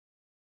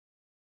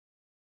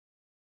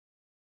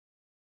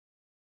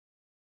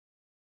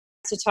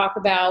to talk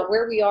about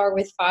where we are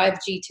with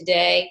 5G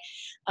today,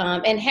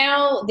 and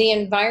how the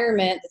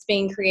environment that's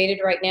being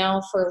created right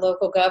now for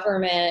local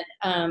government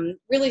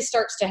really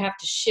starts to have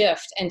to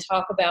shift and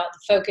talk about the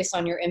focus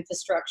on your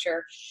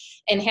infrastructure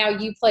and how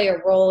you play a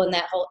role in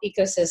that whole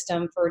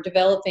ecosystem for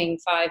developing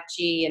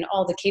 5G and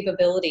all the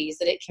capabilities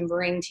that it can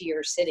bring to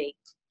your city.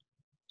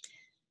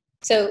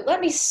 So let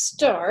me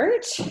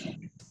start,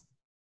 and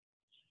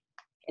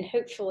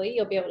hopefully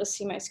you'll be able to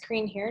see my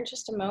screen here in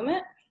just a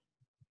moment.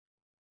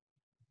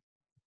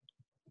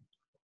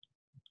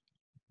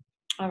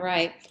 All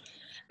right.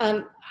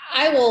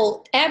 I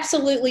will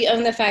absolutely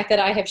own the fact that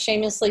I have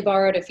shamelessly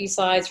borrowed a few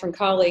slides from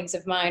colleagues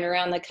of mine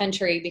around the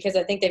country because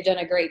I think they've done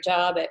a great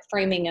job at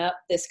framing up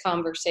this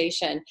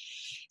conversation.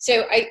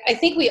 So I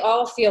think we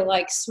all feel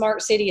like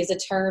smart city is a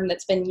term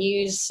that's been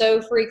used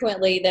so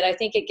frequently that I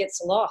think it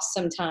gets lost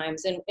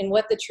sometimes in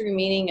what the true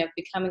meaning of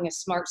becoming a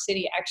smart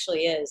city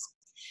actually is.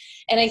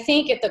 And I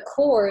think at the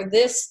core,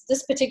 this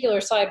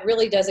particular slide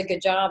really does a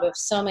good job of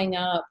summing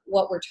up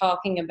what we're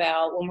talking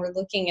about when we're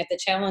looking at the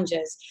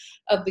challenges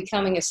of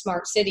becoming a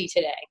smart city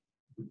today.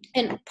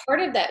 And part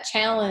of that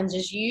challenge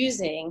is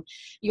using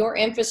your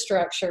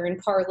infrastructure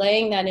and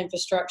parlaying that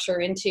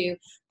infrastructure into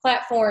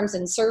platforms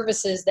and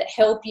services that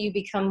help you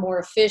become more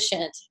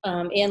efficient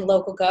in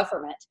local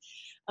government.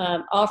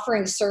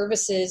 Offering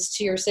services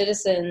to your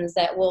citizens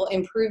that will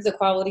improve the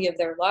quality of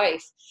their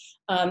life.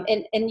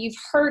 And you've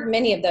heard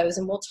many of those,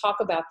 and we'll talk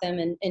about them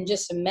in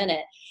just a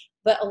minute.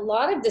 But a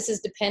lot of this is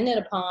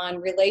dependent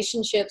upon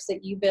relationships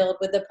that you build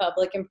with the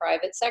public and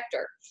private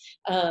sector.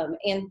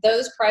 And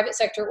those private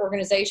sector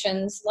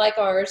organizations like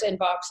ours and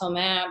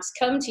Voxelmaps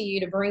come to you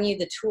to bring you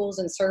the tools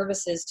and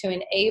services to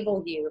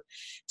enable you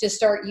to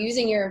start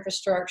using your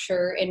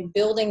infrastructure and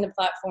building the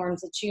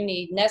platforms that you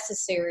need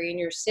necessary in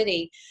your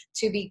city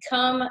to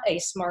become a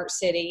smart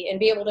city and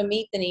be able to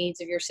meet the needs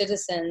of your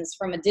citizens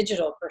from a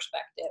digital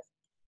perspective.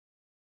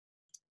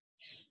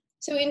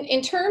 So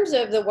in terms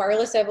of the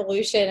wireless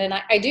evolution, and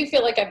I do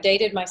feel like I've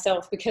dated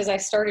myself because I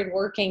started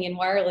working in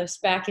wireless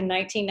back in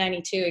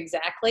 1992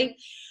 exactly,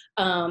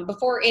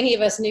 before any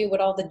of us knew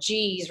what all the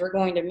G's were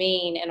going to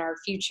mean in our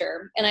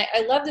future. And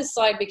I love this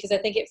slide because I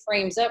think it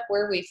frames up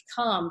where we've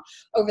come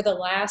over the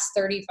last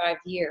 35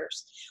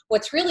 years.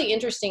 What's really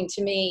interesting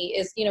to me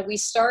is, you know, we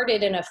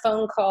started in a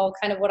phone call,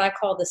 kind of what I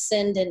call the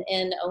send and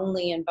end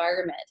only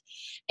environment.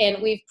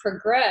 And we've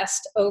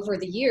progressed over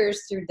the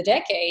years through the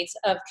decades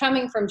of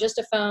coming from just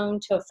a phone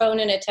to a phone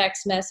and a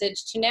text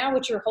message to now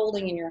what you're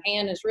holding in your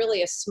hand is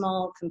really a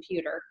small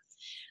computer.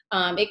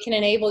 It can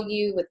enable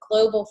you with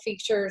global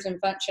features and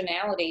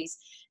functionalities.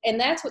 And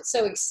that's what's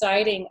so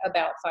exciting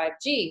about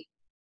 5G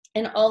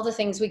and all the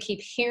things we keep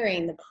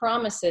hearing, the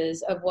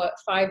promises of what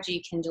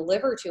 5G can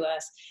deliver to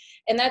us.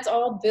 And that's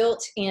all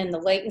built in the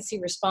latency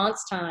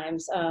response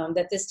times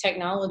that this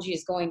technology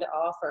is going to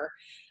offer.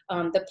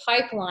 The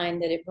pipeline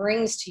that it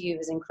brings to you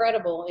is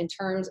incredible in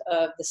terms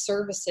of the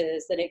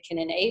services that it can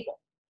enable.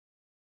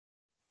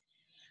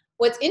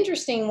 What's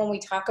interesting when we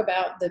talk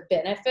about the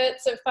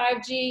benefits of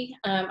 5G,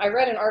 I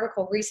read an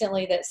article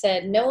recently that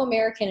said no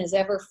American is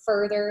ever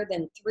further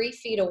than 3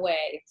 feet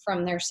away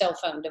from their cell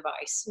phone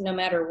device, no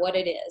matter what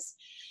it is.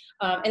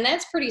 And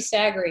that's pretty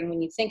staggering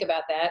when you think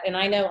about that. And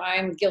I know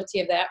I'm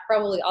guilty of that.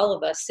 Probably all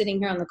of us sitting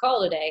here on the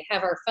call today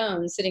have our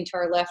phones sitting to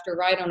our left or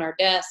right on our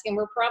desk, and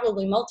we're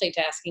probably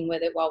multitasking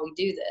with it while we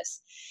do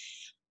this.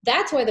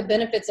 That's why the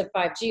benefits of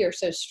 5G are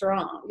so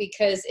strong,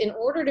 because in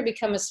order to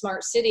become a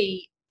smart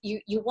city,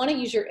 you want to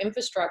use your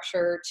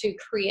infrastructure to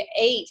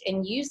create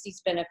and use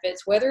these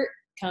benefits, whether it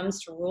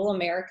comes to rural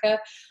America,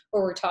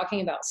 where we're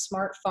talking about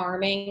smart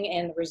farming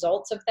and the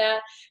results of that,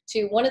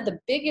 to one of the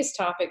biggest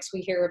topics we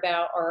hear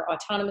about are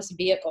autonomous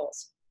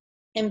vehicles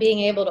and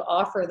being able to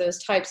offer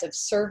those types of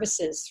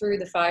services through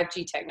the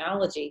 5G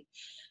technology.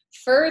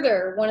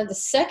 Further, one of the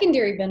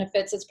secondary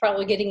benefits that's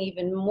probably getting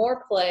even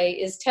more play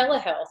is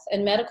telehealth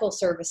and medical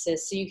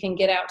services, so you can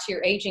get out to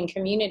your aging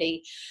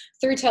community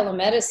through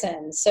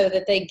telemedicine so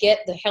that they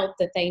get the help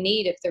that they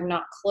need if they're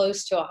not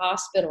close to a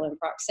hospital in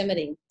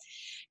proximity.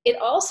 It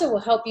also will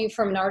help you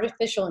from an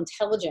artificial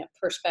intelligence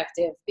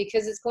perspective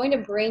because it's going to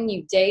bring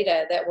you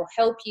data that will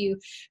help you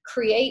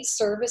create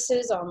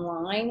services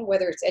online,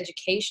 whether it's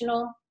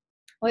educational,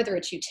 whether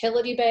it's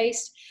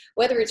utility-based,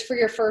 whether it's for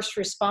your first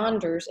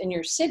responders in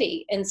your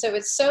city. And so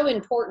it's so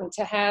important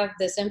to have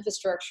this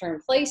infrastructure in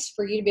place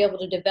for you to be able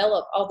to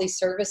develop all these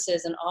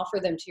services and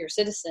offer them to your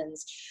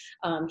citizens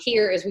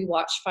here as we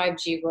watch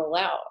 5G roll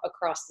out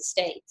across the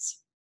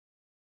states.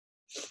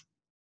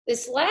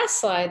 This last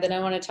slide that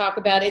I want to talk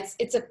about,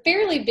 it's a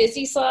fairly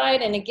busy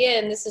slide. And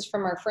again, this is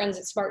from our friends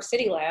at Smart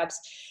City Labs.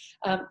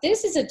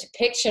 This is a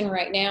depiction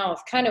right now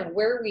of kind of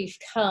where we've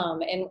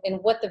come and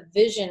what the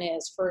vision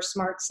is for a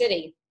smart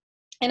city.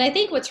 And I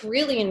think what's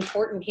really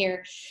important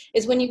here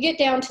is when you get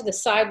down to the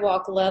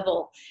sidewalk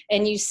level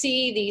and you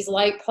see these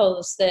light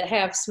posts that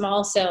have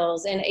small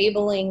cells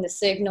enabling the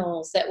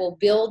signals that will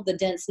build the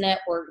dense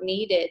network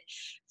needed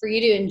for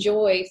you to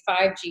enjoy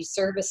 5G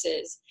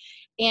services.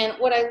 And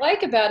what I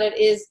like about it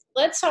is,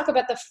 let's talk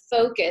about the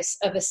focus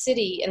of a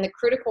city and the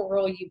critical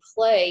role you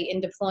play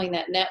in deploying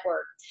that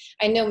network.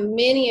 I know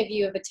many of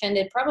you have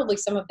attended probably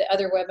some of the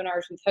other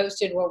webinars we've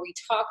hosted where we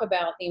talk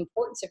about the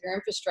importance of your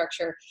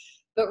infrastructure.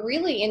 But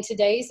really, in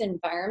today's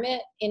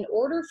environment, in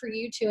order for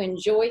you to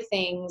enjoy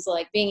things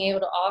like being able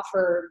to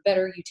offer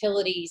better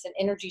utilities and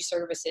energy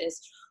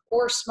services,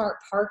 or smart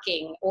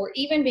parking, or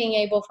even being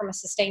able, from a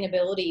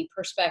sustainability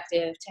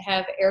perspective, to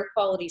have air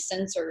quality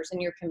sensors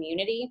in your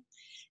community,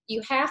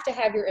 you have to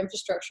have your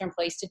infrastructure in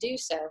place to do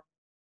so.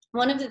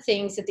 One of the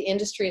things that the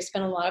industry has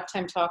spent a lot of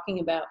time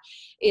talking about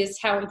is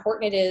how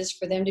important it is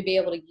for them to be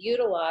able to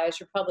utilize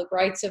your public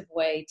rights of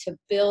way to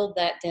build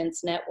that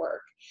dense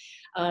network.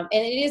 And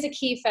it is a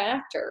key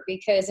factor,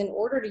 because in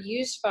order to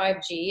use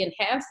 5G and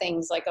have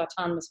things like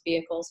autonomous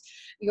vehicles,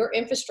 your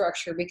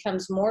infrastructure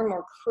becomes more and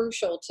more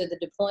crucial to the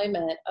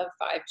deployment of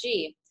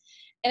 5G.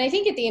 And I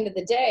think at the end of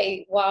the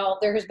day, while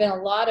there has been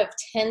a lot of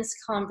tense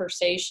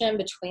conversation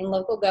between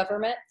local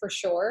government, for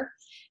sure,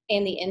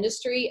 and the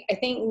industry, I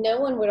think no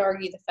one would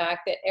argue the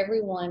fact that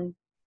everyone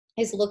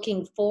is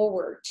looking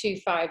forward to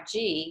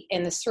 5G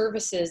and the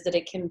services that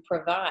it can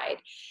provide.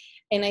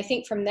 And I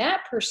think from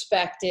that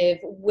perspective,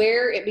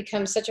 where it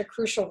becomes such a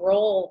crucial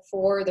role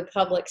for the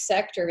public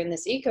sector in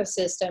this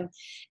ecosystem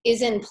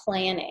is in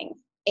planning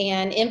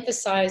and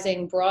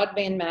emphasizing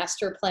broadband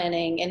master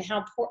planning and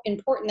how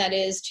important that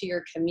is to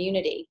your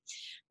community.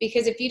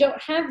 Because if you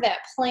don't have that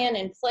plan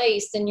in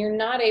place, then you're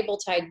not able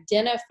to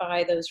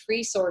identify those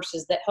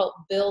resources that help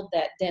build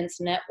that dense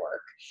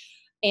network.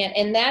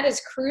 And that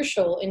is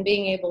crucial in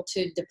being able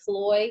to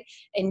deploy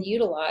and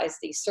utilize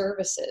these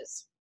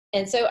services.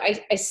 And so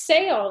I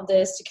say all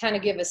this to kind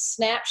of give a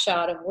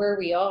snapshot of where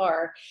we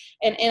are.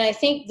 And I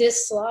think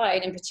this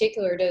slide in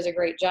particular does a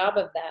great job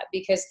of that,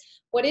 because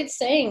what it's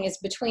saying is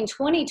between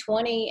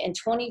 2020 and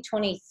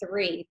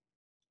 2023,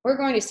 we're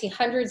going to see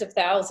hundreds of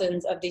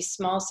thousands of these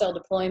small cell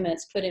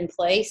deployments put in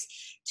place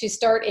to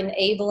start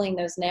enabling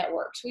those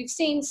networks. We've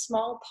seen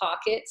small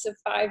pockets of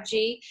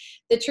 5G.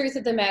 The truth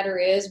of the matter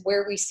is,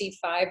 where we see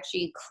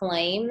 5G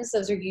claims,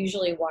 those are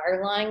usually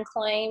wireline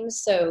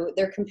claims. So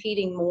they're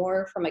competing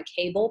more from a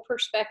cable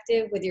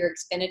perspective with your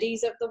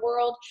Xfinitys of the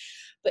world,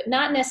 but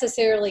not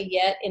necessarily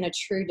yet in a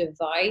true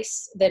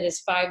device that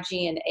is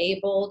 5G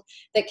enabled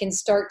that can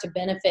start to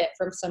benefit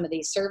from some of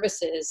these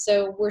services.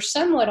 So we're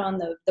somewhat on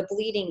the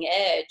bleeding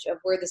edge of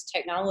where this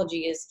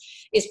technology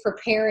is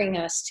preparing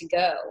us to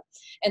go.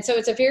 And so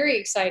it's a very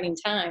exciting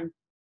time.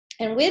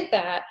 And with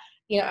that,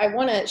 I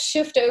want to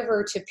shift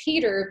over to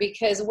Peter,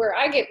 because where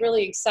I get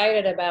really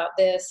excited about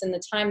this and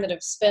the time that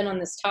I've spent on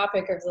this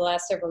topic over the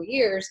last several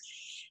years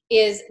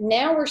is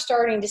now we're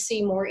starting to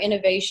see more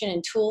innovation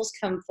and tools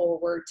come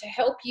forward to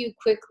help you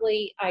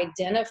quickly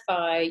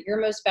identify your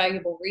most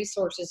valuable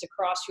resources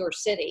across your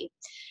city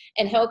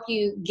and help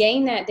you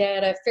gain that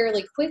data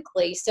fairly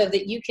quickly so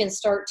that you can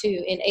start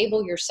to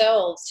enable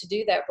yourselves to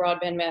do that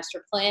broadband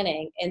master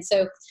planning. And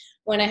so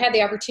when I had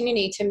the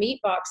opportunity to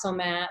meet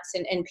Voxelmaps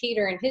and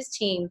Peter and his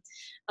team,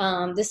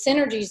 the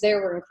synergies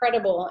there were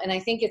incredible. And I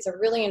think it's a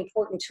really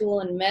important tool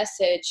and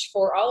message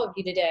for all of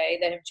you today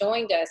that have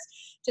joined us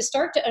to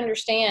start to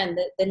understand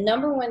that the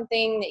number one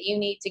thing that you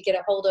need to get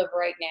a hold of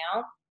right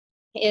now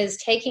is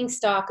taking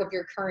stock of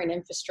your current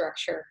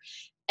infrastructure.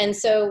 And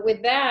so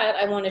with that,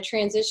 I want to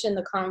transition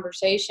the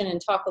conversation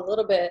and talk a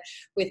little bit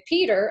with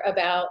Peter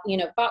about,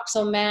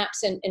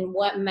 Voxelmaps and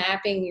what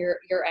mapping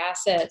your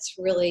assets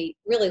really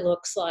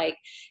looks like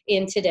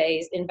in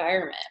today's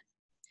environment.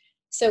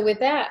 So with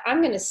that,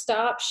 I'm going to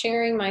stop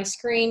sharing my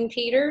screen,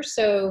 Peter,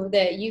 so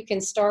that you can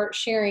start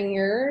sharing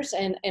yours,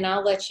 and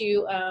I'll let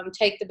you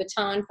take the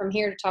baton from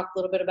here to talk a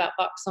little bit about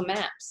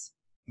Voxelmaps.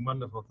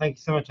 Wonderful. Thank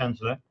you so much,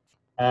 Angela.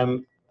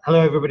 Hello,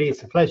 everybody.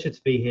 It's a pleasure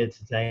to be here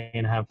today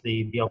and have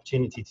the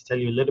opportunity to tell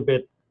you a little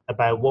bit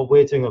about what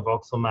we're doing at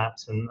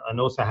Voxelmaps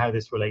and also how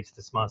this relates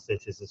to smart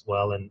cities as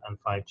well and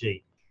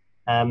 5G.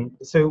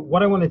 So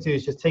what I want to do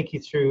is just take you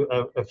through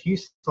a few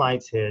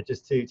slides here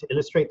just to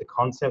illustrate the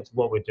concept of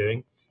what we're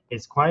doing.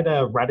 It's quite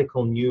a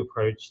radical new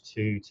approach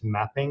to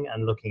mapping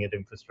and looking at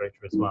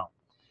infrastructure as well.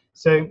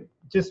 So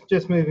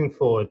just moving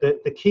forward,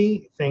 the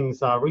key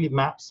things are really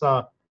maps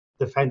are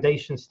the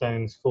foundation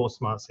stones for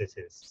smart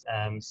cities.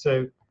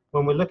 So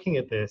when we're looking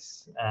at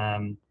this,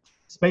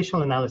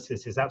 spatial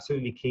analysis is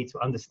absolutely key to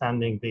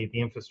understanding the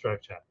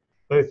infrastructure,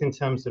 both in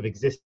terms of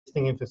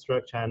existing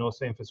infrastructure and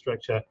also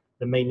infrastructure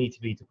that may need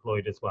to be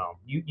deployed as well.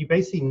 You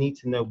basically need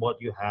to know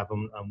what you have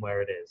and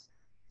where it is.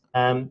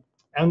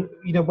 And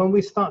when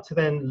we start to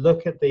then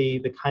look at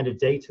the kind of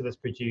data that's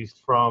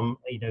produced from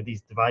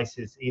these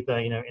devices, either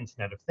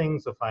Internet of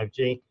Things or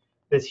 5G,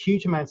 there's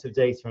huge amounts of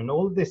data, and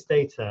all of this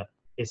data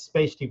is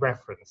spatially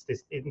referenced.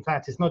 In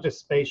fact, it's not just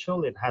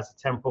spatial, it has a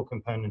temporal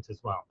component as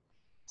well.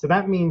 So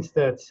that means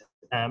that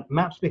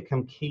maps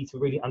become key to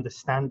really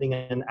understanding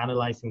and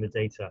analyzing the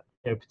data.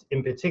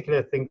 In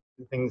particular,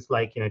 things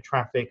like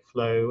traffic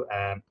flow,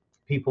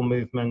 people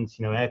movement,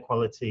 air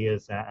quality,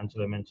 as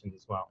Angela mentioned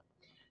as well.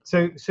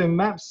 So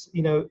maps,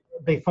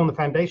 they form the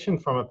foundation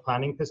from a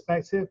planning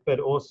perspective, but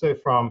also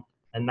from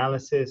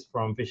analysis,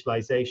 from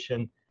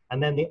visualization,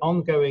 and then the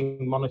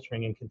ongoing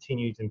monitoring and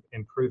continued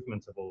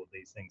improvement of all of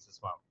these things as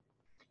well.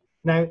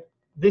 Now,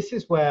 this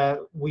is where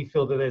we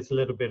feel that there's a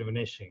little bit of an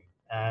issue.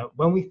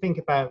 When we think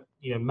about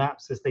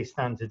maps as they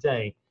stand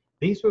today,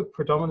 these were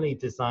predominantly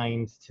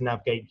designed to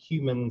navigate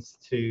humans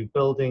to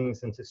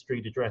buildings and to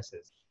street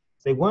addresses.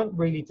 They weren't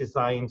really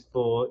designed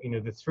for the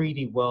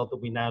 3D world that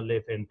we now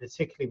live in,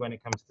 particularly when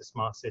it comes to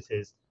smart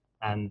cities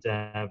and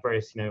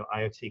various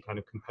IoT kind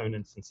of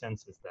components and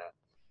sensors there.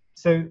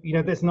 So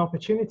there's an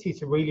opportunity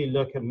to really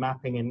look at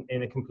mapping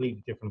in a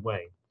completely different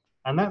way,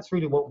 and that's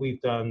really what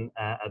we've done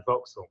at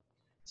Voxel.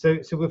 So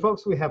with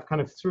Voxel, we have kind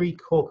of three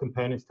core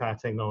components to our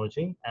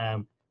technology.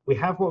 We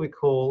have what we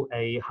call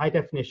a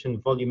high-definition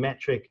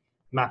volumetric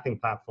mapping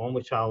platform,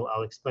 which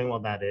I'll explain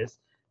what that is.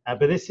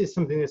 But this is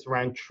something that's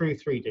around true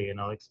 3D,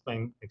 and I'll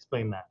explain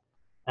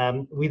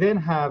that. We then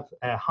have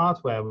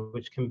hardware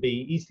which can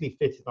be easily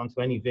fitted onto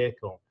any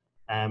vehicle,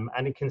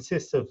 and it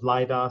consists of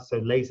LiDAR, so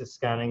laser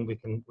scanning. We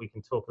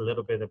can talk a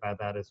little bit about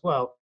that as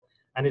well,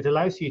 and it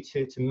allows you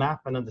to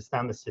map and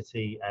understand the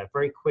city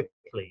very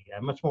quickly,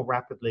 much more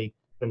rapidly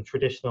than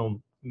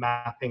traditional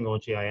mapping or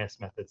GIS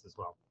methods as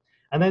well.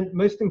 And then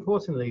most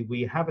importantly,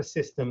 we have a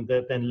system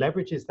that then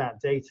leverages that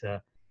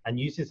data and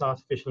uses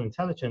artificial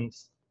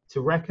intelligence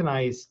to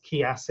recognize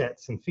key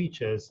assets and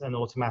features and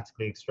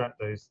automatically extract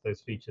those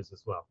features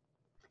as well.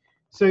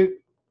 So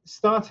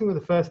starting with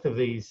the first of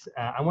these,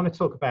 I want to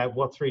talk about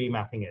what 3D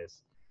mapping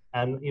is.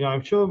 And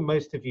I'm sure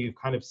most of you have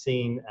kind of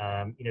seen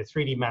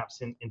 3D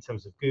maps in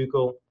terms of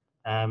Google,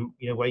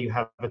 where you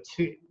have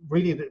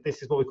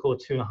this is what we call a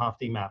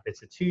 2.5D map.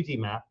 It's a 2D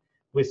map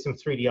with some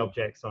 3D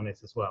objects on it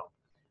as well.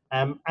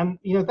 And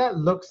that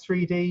looks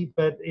 3D,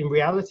 but in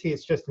reality,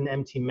 it's just an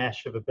empty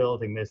mesh of a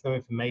building. There's no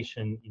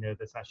information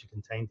that's actually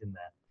contained in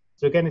there.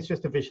 So again, it's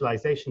just a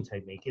visualization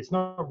technique. It's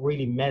not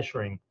really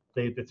measuring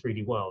the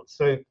 3D world.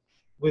 So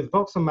with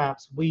Voxel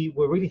Maps, we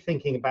were really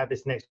thinking about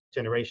this next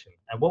generation.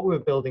 And what we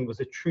were building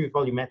was a true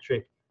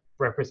volumetric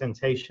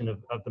representation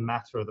of the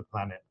matter of the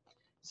planet.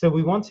 So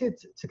we wanted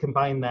to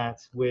combine that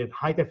with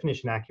high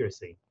definition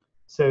accuracy.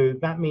 So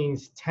that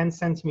means 10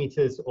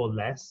 centimeters or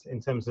less in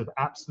terms of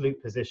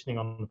absolute positioning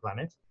on the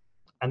planet,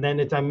 and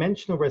then a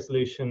dimensional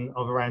resolution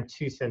of around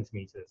 2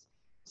 centimeters.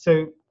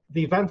 So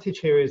the advantage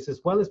here is, as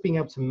well as being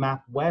able to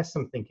map where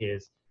something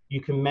is,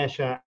 you can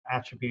measure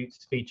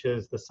attributes,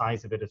 features, the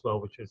size of it as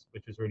well, which was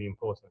really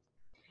important.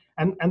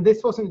 And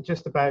this wasn't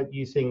just about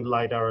using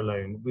LiDAR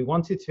alone. We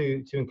wanted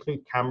to include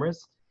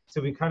cameras. So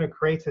we kind of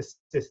create a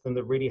system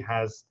that really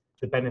has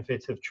the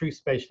benefit of true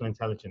spatial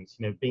intelligence,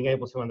 being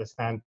able to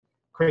understand,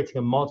 creating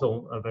a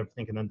model of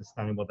everything and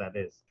understanding what that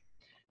is.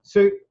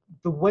 So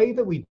the way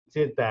that we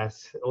did that,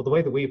 or the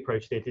way that we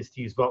approached it, is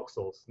to use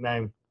voxels.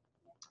 Now,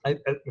 I'm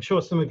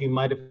sure some of you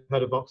might have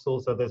heard of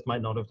voxels, others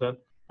might not have done.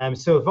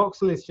 So a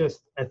voxel is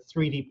just a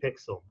 3D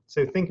pixel.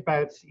 So think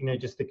about,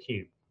 just a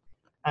cube.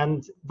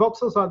 And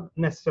voxels aren't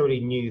necessarily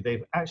new.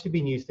 They've actually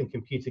been used in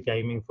computer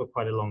gaming for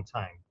quite a long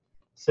time.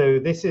 So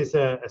this is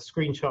a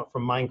screenshot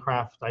from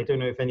Minecraft. I don't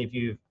know if any of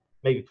you have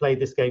maybe played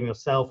this game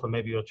yourself, or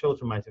maybe your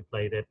children might have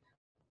played it.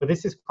 But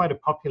this is quite a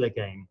popular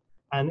game,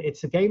 and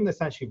it's a game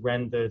that's actually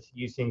rendered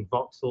using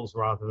voxels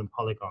rather than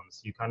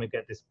polygons. You kind of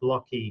get this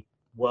blocky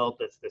world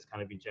that's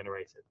kind of been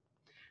generated.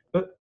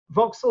 But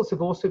voxels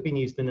have also been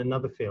used in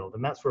another field,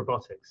 and that's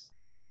robotics.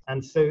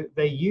 And so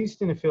they're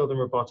used in a field in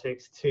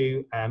robotics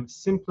to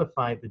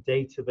simplify the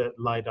data that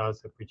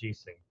LiDARs are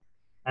producing.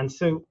 And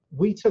so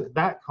we took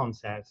that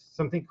concept,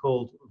 something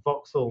called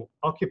voxel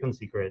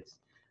occupancy grids,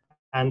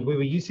 and we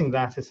were using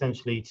that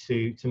essentially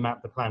to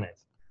map the planet.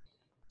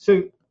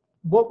 So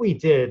what we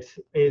did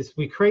is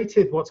we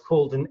created what's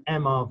called an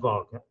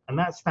MRVOG, and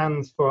that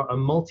stands for a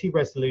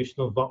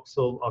multi-resolutional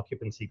voxel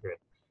occupancy grid.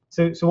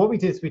 So what we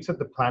did is we took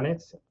the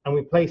planet and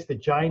we placed a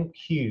giant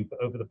cube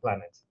over the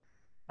planet.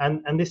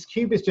 And this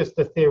cube is just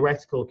a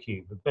theoretical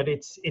cube, but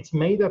it's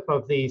made up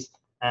of these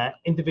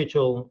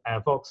individual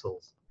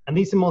voxels. And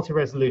these are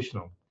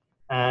multi-resolutional.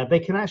 They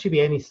can actually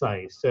be any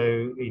size.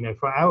 So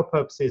for our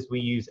purposes, we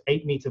use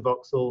 8-meter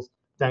voxels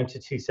down to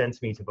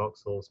 2-centimeter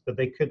voxels, but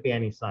they could be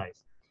any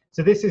size.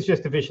 So this is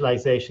just a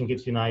visualization,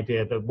 gives you an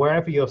idea that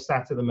wherever you're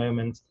sat at the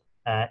moment,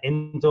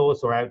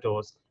 indoors or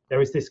outdoors, there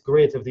is this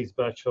grid of these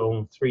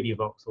virtual 3D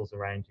voxels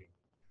around you.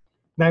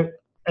 Now,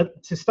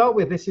 to start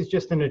with, this is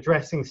just an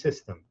addressing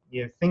system.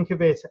 Think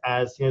of it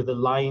as the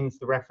lines,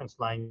 the reference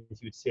lines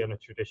you would see on a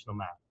traditional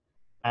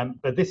map.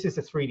 But this is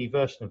a 3D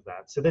version of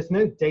that. So there's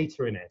no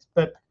data in it.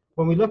 But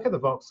when we look at the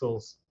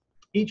voxels,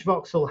 each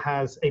voxel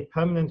has a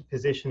permanent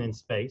position in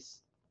space,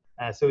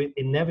 so it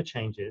never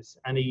changes,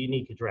 and a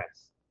unique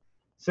address.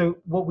 So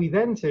what we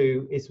then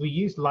do is we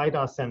use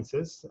LiDAR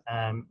sensors.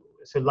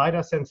 So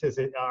LiDAR sensors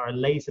are a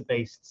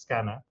laser-based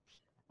scanner.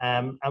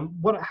 And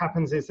what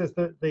happens is as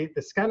the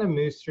scanner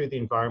moves through the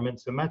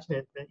environment, so imagine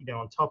it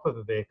on top of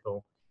a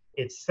vehicle,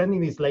 it's sending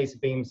these laser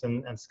beams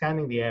and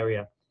scanning the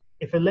area.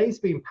 If a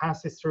laser beam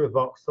passes through a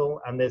voxel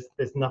and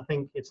there's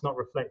nothing, it's not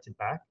reflected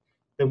back,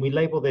 then we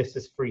label this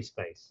as free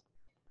space.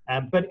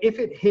 But if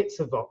it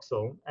hits a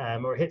voxel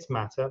or hits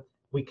matter,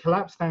 we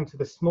collapse down to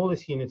the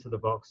smallest unit of the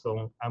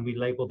voxel, and we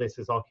label this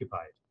as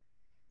occupied.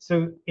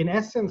 So in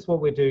essence,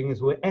 what we're doing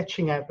is we're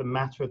etching out the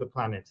matter of the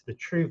planet, the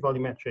true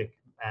volumetric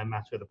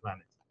matter of the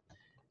planet.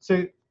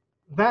 So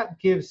that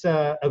gives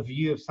a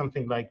view of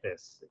something like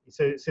this.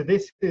 So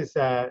this is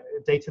data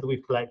that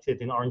we've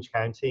collected in Orange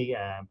County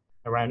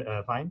around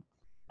Irvine.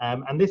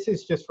 And this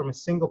is just from a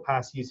single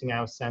pass using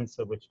our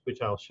sensor,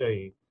 which I'll show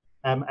you.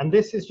 And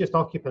this is just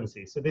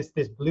occupancy. So this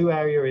blue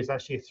area is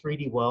actually a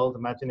 3D world.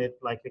 Imagine it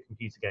like a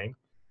computer game.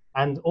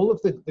 And all of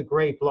the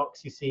gray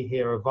blocks you see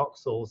here are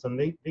voxels, and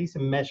these are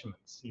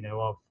measurements, you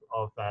know,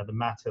 of the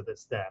matter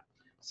that's there.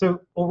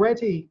 So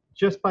already,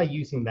 just by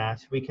using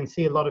that, we can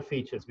see a lot of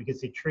features. We can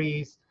see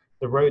trees,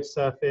 the road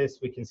surface,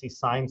 we can see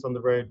signs on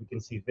the road, we can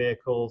see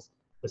vehicles,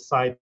 the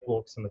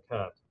sidewalks, and the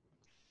curb.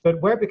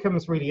 But where it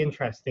becomes really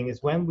interesting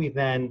is when we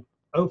then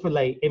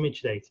overlay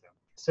image data.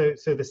 So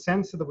the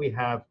sensor that we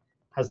have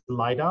has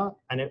LiDAR,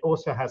 and it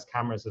also has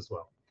cameras as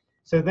well.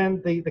 So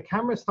then the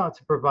cameras start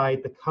to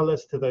provide the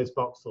colors to those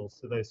voxels,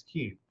 to those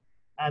cubes.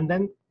 And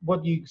then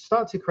what you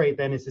start to create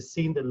then is a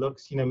scene that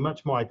looks, you know,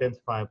 much more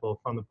identifiable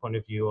from the point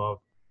of view of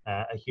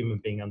a human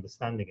being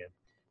understanding it.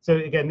 So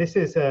again, this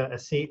is a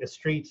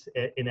street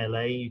in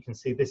LA. You can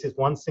see this is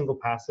one single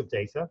pass of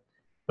data,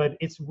 but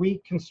it's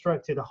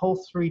reconstructed a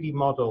whole 3D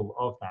model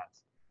of that.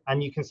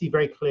 And you can see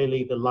very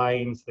clearly the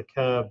lines, the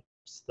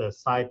curbs, the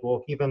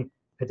sidewalk, even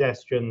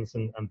pedestrians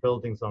and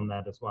buildings on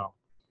that as well.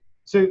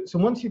 So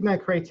once you've now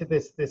created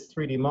this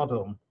 3D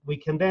model, we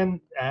can then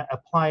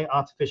apply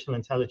artificial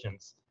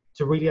intelligence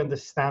to really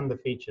understand the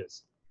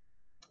features.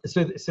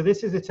 So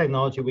this is a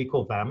technology we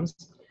call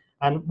VAMs.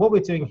 And what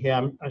we're doing here,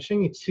 I'm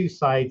showing you two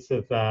sides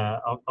of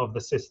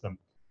the system.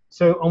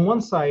 So on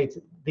one side,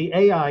 the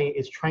AI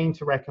is trained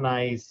to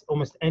recognize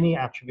almost any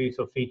attribute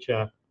or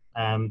feature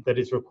that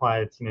is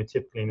required, you know,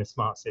 typically in a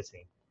smart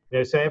city. You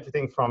know, so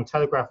everything from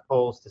telegraph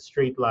poles to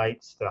street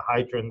lights, to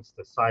hydrants,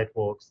 to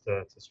sidewalks,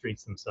 to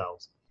streets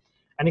themselves.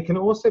 And it can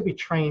also be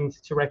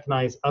trained to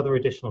recognize other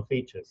additional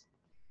features.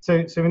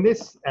 So in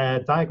this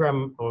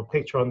diagram or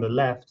picture on the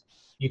left,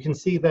 you can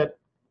see that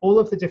all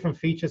of the different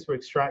features we're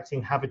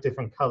extracting have a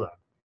different color.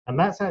 And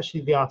that's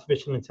actually the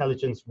artificial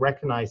intelligence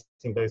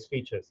recognizing those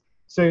features.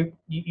 So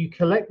you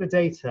collect the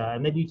data,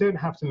 and then you don't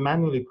have to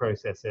manually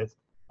process it.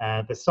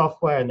 The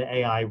software and the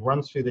AI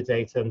runs through the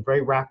data and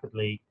very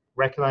rapidly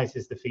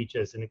recognizes the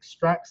features and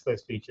extracts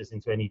those features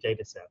into any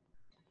data set.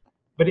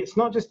 But it's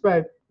not just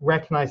about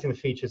recognizing the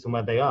features and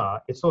where they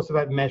are, it's also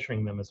about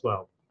measuring them as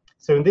well.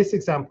 So in this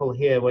example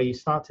here, where you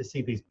start to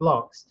see these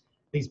blocks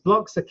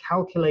are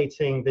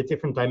calculating the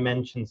different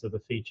dimensions of the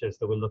features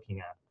that we're looking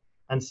at.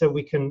 And so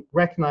we can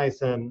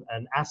recognize an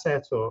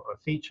asset or a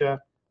feature,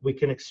 we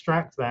can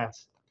extract that,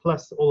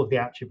 plus all of the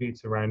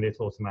attributes around it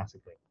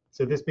automatically.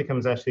 So this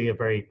becomes actually a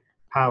very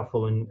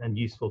powerful and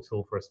useful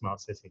tool for a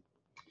smart city.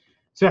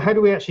 So how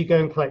do we actually go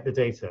and collect the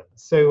data?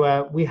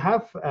 So we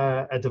have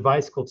a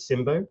device called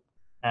Symbo.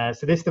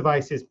 So this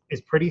device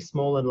is pretty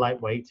small and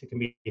lightweight. It can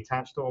be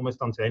attached to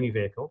almost onto any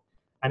vehicle.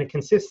 And it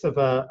consists of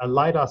a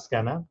LiDAR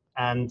scanner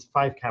and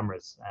 5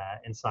 cameras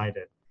inside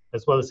it,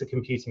 as well as a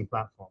computing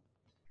platform.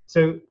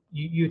 So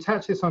you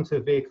attach this onto a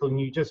vehicle and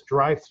you just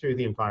drive through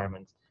the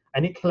environment,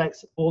 and it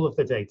collects all of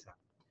the data.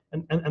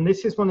 And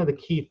this is one of the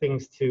key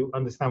things to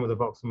understand with the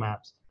voxel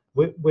maps.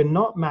 We're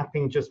not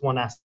mapping just one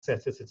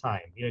asset at a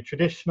time. You know,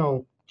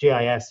 traditional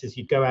GIS is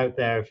you go out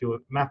there, if you're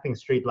mapping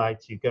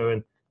streetlights, you go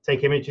and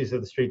take images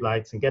of the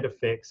streetlights and get a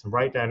fix and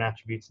write down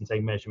attributes and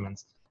take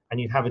measurements,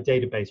 and you have a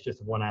database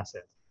just of one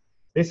asset.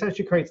 This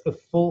actually creates the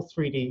full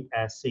 3D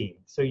scene.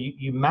 So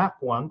you map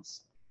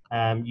once,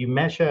 you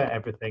measure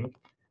everything,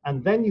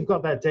 and then you've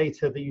got that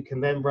data that you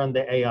can then run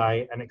the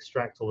AI and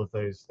extract all of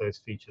those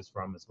features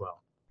from as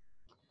well.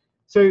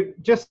 So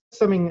just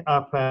summing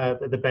up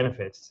the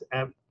benefits,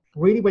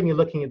 really when you're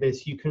looking at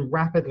this, you can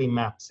rapidly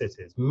map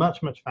cities much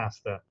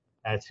faster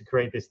to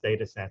create this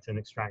data set and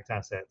extract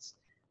assets.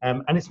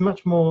 And it's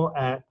much more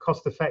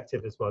cost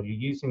effective as well. You're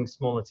using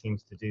smaller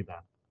teams to do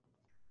that.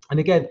 And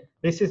again,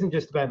 this isn't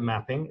just about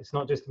mapping. It's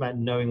not just about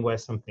knowing where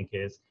something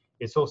is.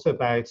 It's also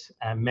about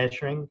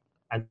measuring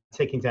and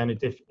taking down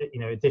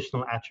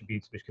additional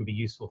attributes which can be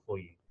useful for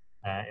you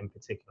in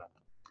particular.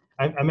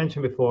 I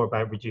mentioned before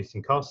about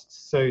reducing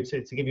costs. So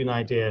to give you an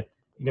idea,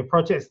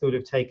 projects that would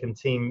have taken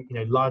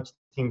large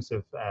teams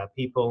of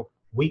people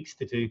weeks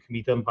to do can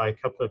be done by a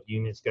couple of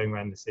units going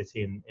around the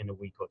city in a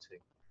week or two,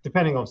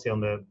 depending obviously on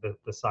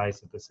the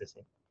size of the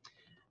city.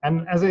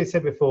 And as I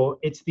said before,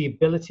 it's the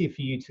ability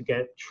for you to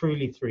get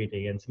truly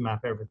 3D and to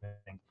map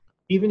everything.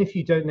 Even if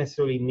you don't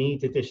necessarily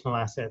need additional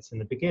assets in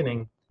the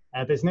beginning,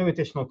 there's no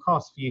additional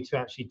cost for you to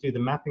actually do the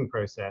mapping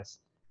process.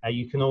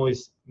 You can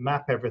always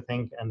map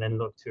everything and then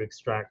look to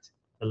extract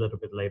a little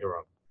bit later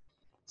on.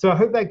 So I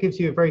hope that gives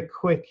you a very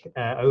quick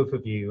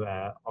overview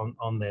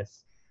on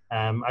this.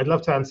 I'd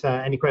love to answer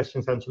any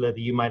questions, Angela, that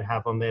you might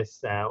have on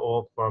this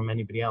or from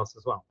anybody else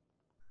as well.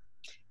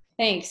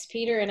 Thanks,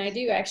 Peter. And I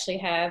do actually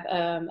have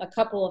a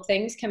couple of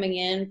things coming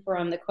in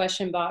from the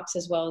question box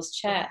as well as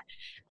chat.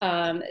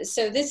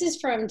 So this is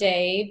from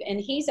Dave, and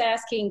he's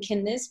asking,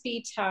 can this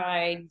be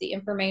tied, the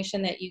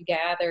information that you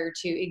gather,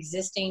 to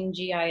existing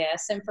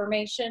GIS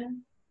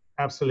information?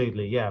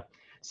 Absolutely, yeah.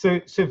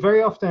 So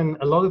very often,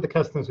 a lot of the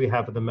customers we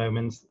have at the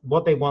moment,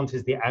 what they want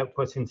is the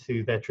output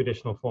into their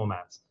traditional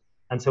formats.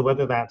 And so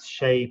whether that's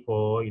shape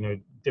or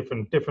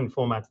different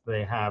formats that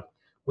they have,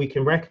 we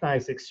can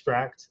recognize,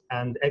 extract,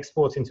 and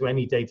export into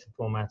any data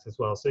format as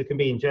well. So it can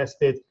be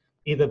ingested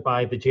either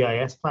by the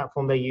GIS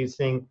platform they're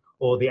using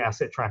or the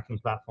asset tracking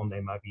platform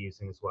they might be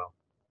using as well.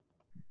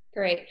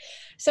 Great.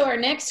 So our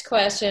next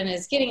question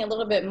is getting a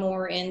little bit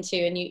more into,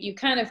 and you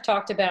kind of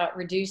talked about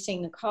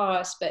reducing the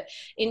cost, but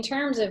in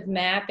terms of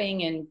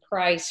mapping and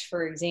price,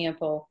 for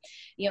example,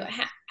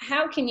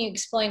 how can you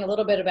explain a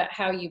little bit about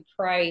how you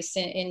price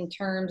in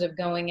terms of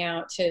going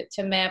out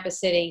to map a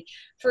city?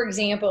 For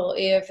example,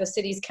 if a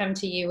city's come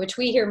to you, which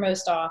we hear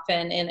most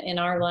often in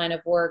our line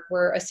of work,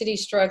 where a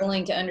city's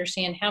struggling to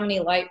understand how many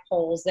light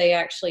poles they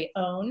actually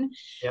own.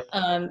 Yep.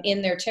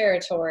 In their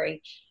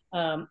territory.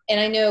 And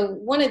I know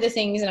one of the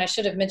things, and I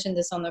should have mentioned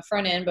this on the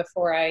front end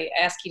before I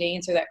ask you to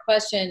answer that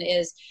question,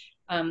 is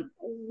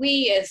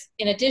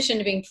in addition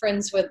to being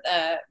friends with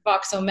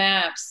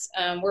Voxelmaps,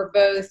 we're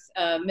both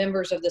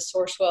members of the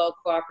Sourcewell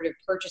Cooperative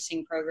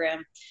Purchasing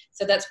Program.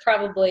 So that's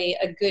probably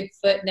a good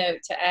footnote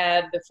to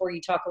add before you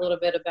talk a little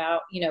bit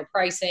about,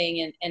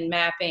 pricing and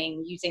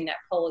mapping using that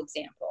pole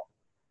example.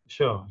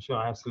 Sure,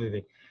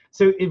 absolutely.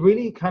 So it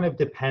really kind of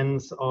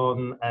depends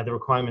on the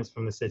requirements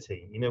from the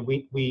city.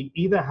 We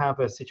either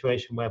have a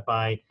situation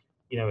whereby,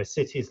 a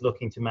city is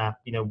looking to map,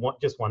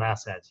 just one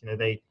asset.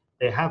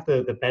 They have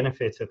the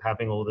benefit of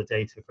having all the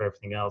data for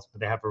everything else,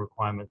 but they have a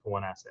requirement for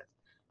one asset.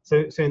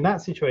 So in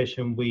that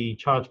situation, we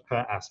charge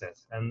per asset,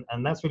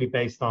 and that's really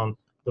based on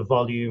the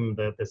volume,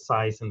 the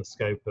size, and the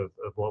scope of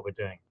what we're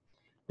doing.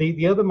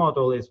 The other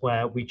model is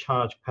where we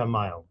charge per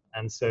mile,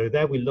 and so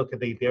there we look at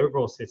the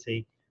overall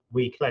city.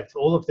 We collect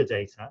all of the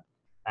data.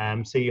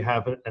 So you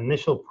have an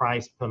initial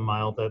price per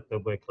mile that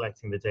we're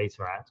collecting the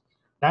data at.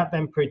 That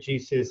then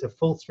produces a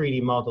full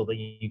 3D model that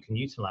you can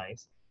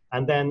utilize.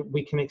 And then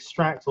we can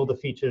extract all the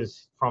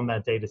features from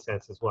that data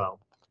set as well.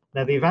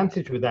 Now, the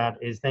advantage with that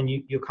is then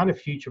you're kind of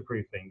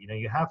future-proofing.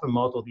 You have a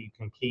model that you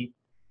can keep,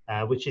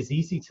 which is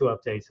easy to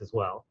update as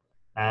well.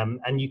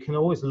 And you can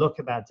always look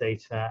at that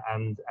data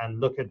and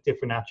look at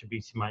different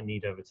attributes you might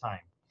need over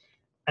time.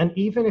 And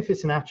even if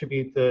it's an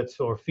attribute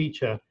or a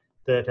feature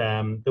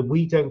that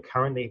we don't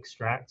currently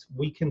extract,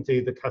 we can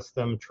do the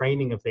custom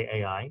training of the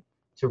AI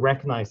to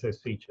recognize those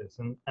features.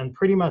 And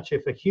pretty much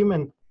if a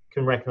human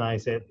can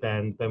recognize it,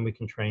 then we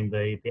can train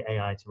the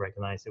AI to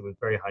recognize it with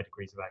very high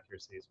degrees of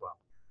accuracy as well.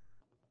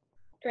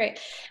 Great.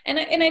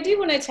 And I do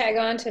want to tag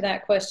on to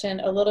that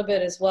question a little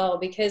bit as well,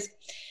 because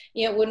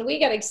when we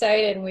got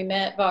excited and we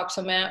met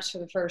Voxelmaps for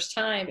the first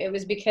time, it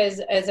was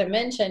because, as I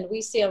mentioned,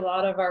 we see a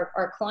lot of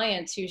our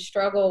clients who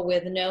struggle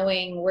with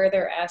knowing where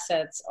their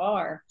assets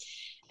are.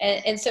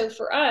 And so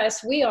for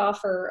us, we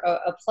offer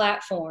a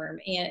platform,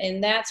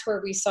 and that's where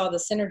we saw the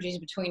synergies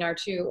between our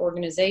two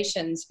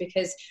organizations,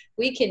 because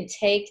we can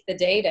take the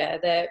data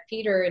that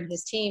Peter and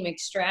his team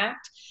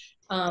extract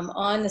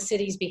on the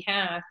city's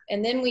behalf,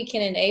 and then we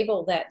can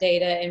enable that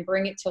data and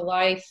bring it to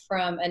life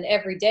from an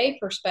everyday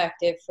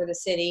perspective for the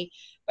city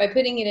by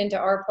putting it into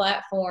our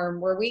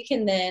platform, where we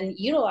can then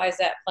utilize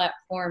that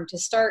platform to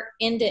start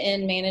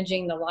end-to-end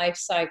managing the life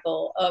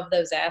cycle of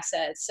those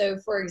assets. So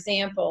for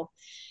example,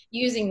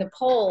 using the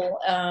pole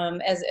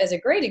as a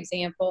great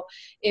example,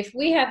 if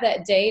we have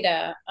that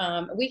data,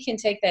 we can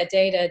take that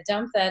data,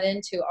 dump that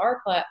into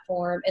our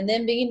platform, and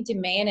then begin to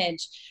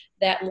manage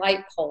that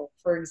light pole,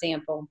 for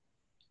example,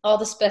 all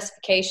the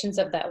specifications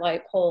of that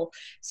light pole,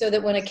 so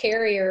that when a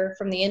carrier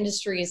from the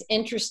industry is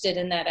interested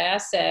in that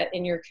asset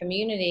in your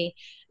community,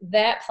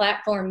 that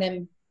platform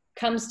then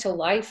comes to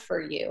life for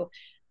you.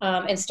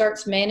 And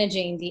starts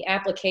managing the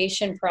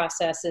application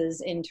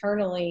processes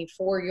internally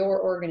for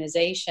your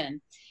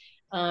organization.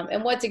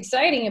 And what's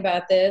exciting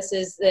about this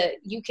is that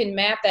you can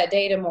map that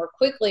data more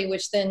quickly,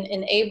 which then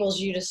enables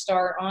you to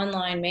start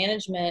online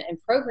management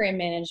and program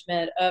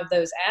management of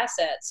those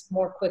assets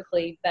more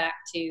quickly back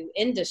to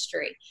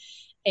industry.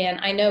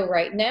 And I know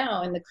right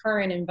now in the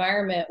current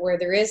environment where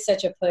there is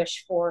such a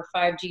push for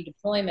 5G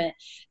deployment,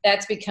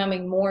 that's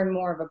becoming more and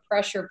more of a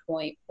pressure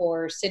point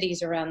for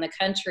cities around the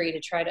country to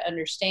try to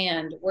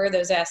understand where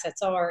those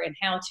assets are and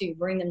how to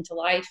bring them to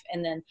life,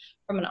 and then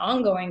from an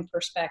ongoing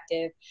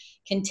perspective,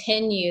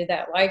 continue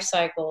that life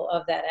cycle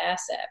of that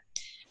asset.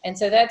 And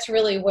so that's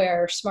really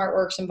where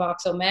SmartWorks and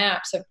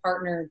Voxelmaps have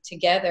partnered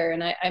together.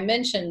 And I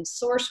mentioned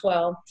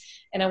Sourcewell,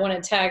 and I want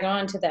to tag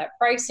on to that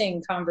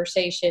pricing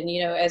conversation.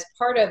 As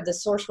part of the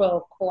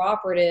Sourcewell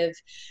cooperative,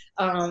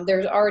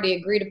 there's already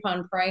agreed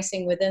upon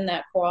pricing within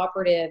that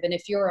cooperative. And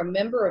if you're a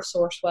member of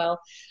Sourcewell,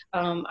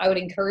 I would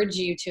encourage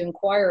you to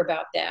inquire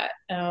about that,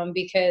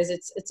 because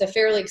it's a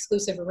fairly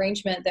exclusive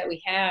arrangement that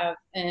we have,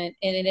 and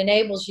it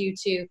enables you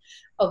to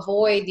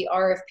avoid the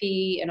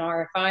RFP and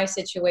RFI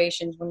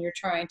situations when you're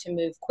trying to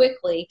move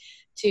quickly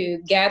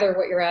to gather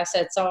what your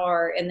assets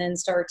are and then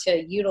start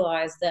to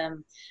utilize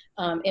them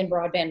in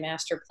broadband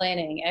master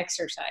planning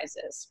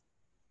exercises.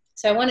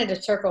 So I wanted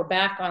to circle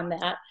back on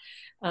that.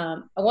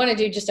 I want to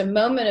do just a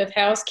moment of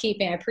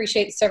housekeeping. I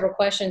appreciate several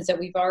questions that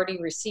we've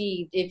already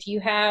received. If you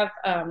have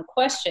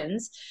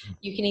questions,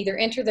 you can either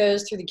enter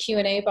those through the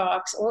Q&A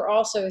box or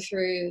also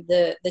through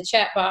the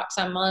chat box.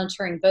 I'm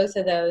monitoring both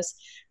of those,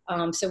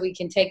 so we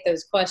can take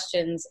those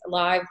questions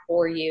live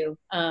for you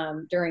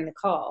during the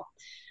call.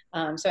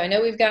 So I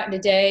know we've gotten to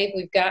Dave,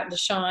 we've gotten to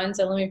Sean,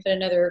 so let me put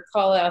another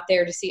call out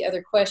there to see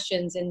other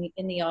questions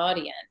in the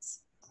audience.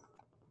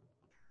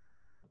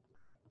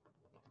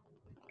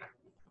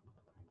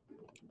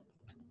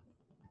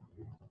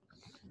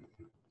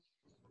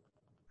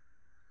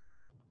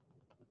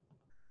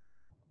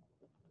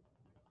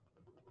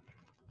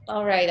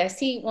 All right, I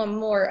see one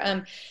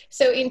more.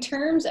 So in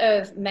terms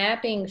of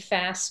mapping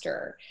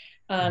faster,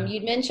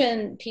 you'd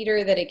mentioned,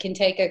 Peter, that it can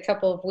take a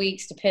couple of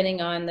weeks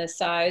depending on the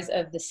size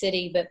of the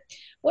city, but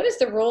what is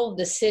the role of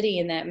the city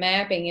in that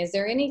mapping? Is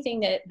there anything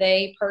that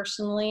they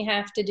personally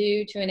have to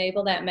do to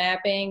enable that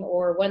mapping,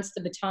 or once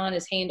the baton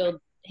is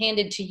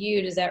handed to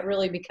you, does that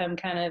really become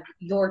kind of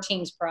your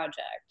team's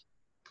project?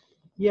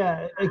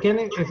 Yeah, again,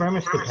 it very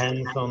much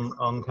depends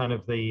on kind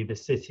of the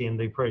city and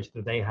the approach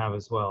that they have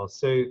as well.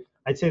 So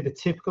I'd say the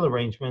typical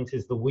arrangement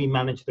is that we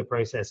manage the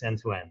process end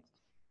to end.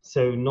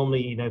 So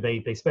normally, you know,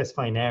 they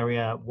specify an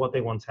area, what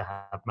they want to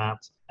have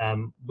mapped.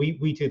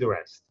 We do the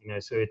rest, you know,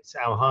 so it's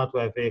our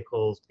hardware,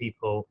 vehicles,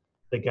 people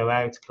that go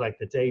out, collect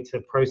the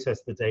data,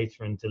 process the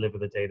data, and deliver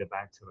the data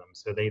back to them.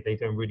 So they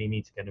don't really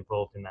need to get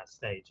involved in that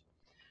stage.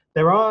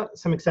 There are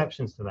some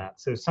exceptions to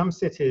that. So some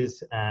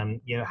cities,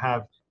 you know,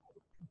 have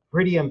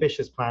pretty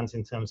ambitious plans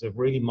in terms of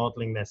really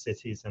modeling their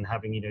cities and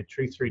having, you know,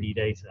 true 3D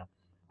data.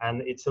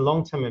 And it's a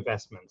long-term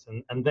investment,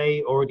 and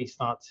they already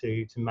start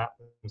to map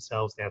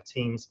themselves. They have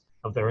teams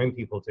of their own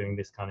people doing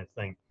this kind of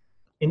thing.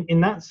 In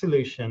that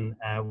solution,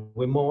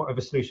 we're more of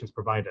a solutions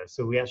provider.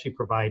 So we actually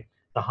provide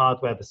the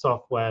hardware, the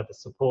software, the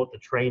support, the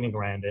training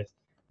around it,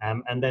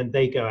 and then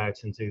they go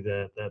out and do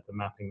the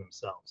mapping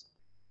themselves.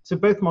 So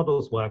both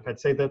models work. I'd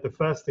say that the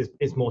first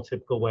is more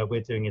typical, where we're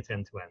doing it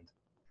end to end.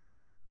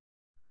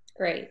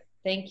 Great.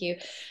 Thank you.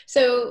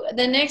 So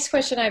the next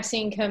question I've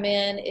seen come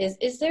in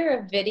is there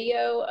a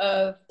video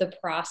of the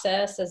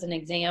process as an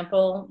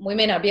example? We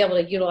may not be able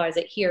to utilize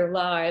it here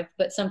live,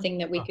 but something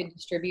that we could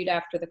distribute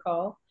after the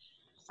call?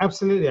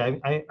 Absolutely.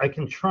 I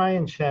can try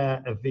and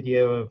share a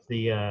video of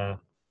the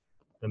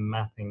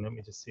mapping. Let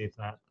me just see if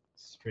that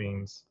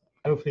streams.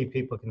 Hopefully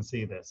people can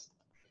see this.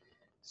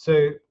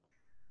 So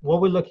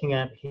what we're looking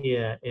at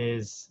here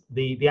is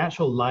the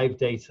actual live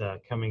data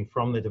coming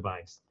from the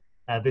device.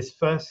 This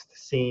first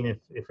scene,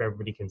 if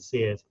everybody can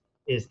see it,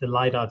 is the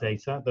LiDAR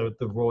data,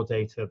 the raw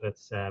data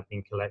that's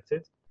being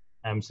collected.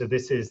 So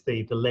this is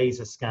the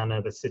laser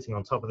scanner that's sitting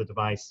on top of the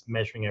device,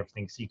 measuring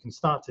everything. So you can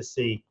start to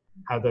see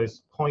how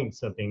those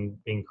points are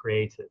being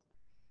created.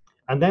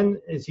 And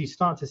then as you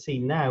start to see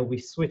now, we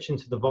switch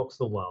into the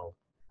voxel world.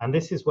 And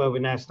this is where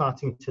we're now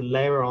starting to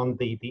layer on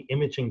the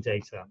imaging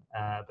data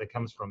that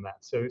comes from that.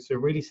 So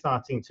really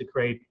starting to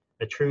create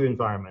a true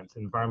environment,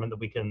 an environment that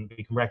we can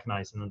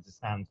recognize and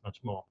understand much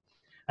more.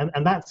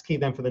 And that's key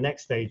then for the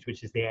next stage,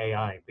 which is the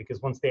AI,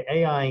 because once the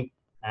AI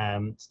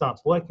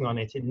starts working on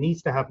it, it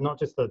needs to have not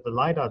just the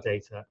LiDAR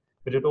data,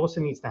 but it also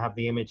needs to have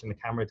the image and the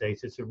camera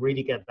data to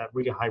really get that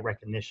really high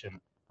recognition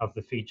of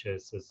the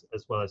features,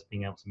 as well as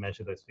being able to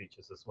measure those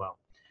features as well.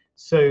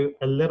 So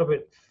a little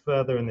bit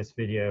further in this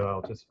video,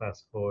 I'll just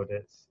fast forward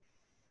it.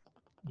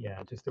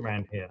 Yeah, just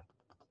around here.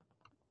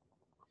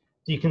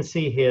 You can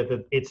see here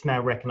that it's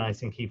now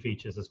recognizing key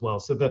features as well.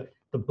 So the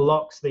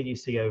blocks that you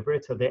see over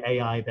it are the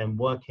AI then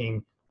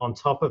working on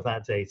top of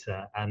that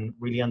data and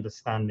really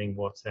understanding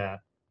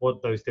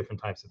what those different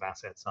types of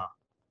assets are.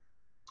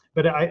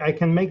 But I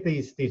can make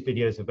these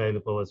videos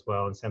available as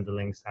well and send the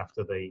links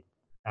after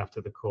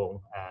the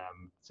call,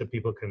 so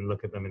people can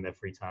look at them in their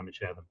free time and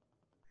share them.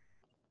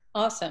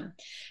 Awesome.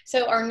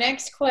 So our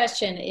next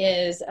question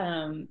is,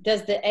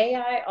 does the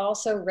AI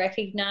also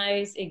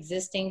recognize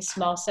existing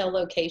small cell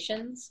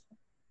locations?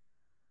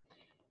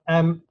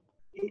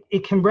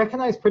 It can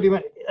recognize pretty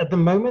much. At the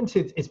moment,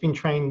 it's been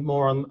trained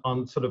more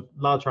on sort of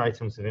larger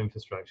items of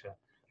infrastructure.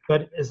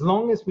 But as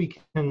long as we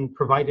can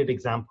provide it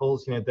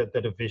examples, you know,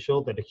 that are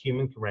visual, that a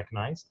human can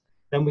recognize,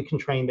 then we can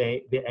train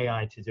the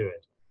AI to do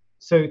it.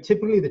 So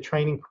typically the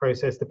training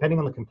process, depending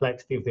on the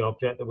complexity of the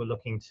object that we're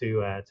looking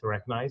to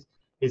recognize,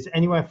 is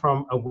anywhere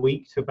from a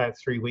week to about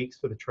 3 weeks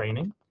for the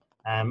training,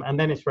 and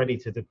then it's ready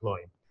to deploy.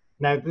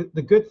 Now,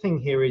 the good thing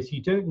here is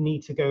you don't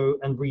need to go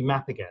and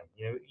remap again.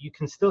 You know, you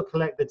can still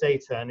collect the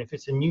data, and if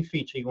it's a new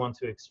feature you want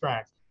to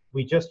extract,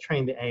 we just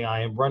train the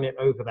AI and run it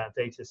over that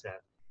data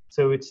set.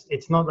 So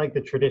it's not like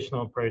the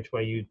traditional approach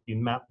where you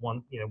map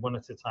one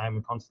at a time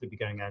and constantly be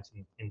going out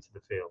into the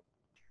field.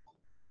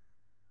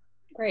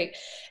 Great.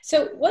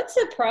 So what's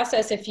the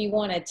process if you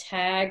want to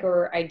tag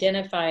or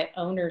identify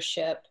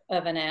ownership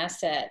of an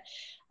asset?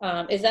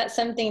 Is that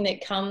something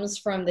that comes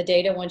from the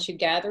data once you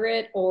gather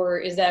it, or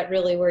is that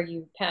really where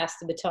you pass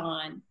the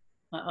baton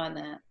on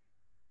that?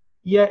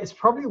 Yeah, it's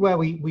probably where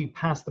we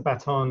pass the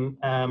baton,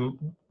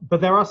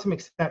 but there are some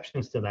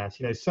exceptions to that.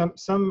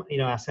 Some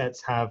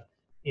assets have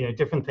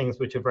different things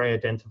which are very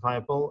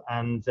identifiable,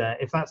 and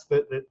if that's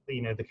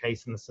the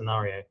case in the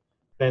scenario,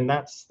 then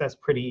that's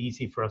pretty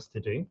easy for us to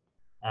do.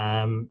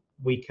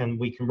 We can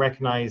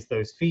recognize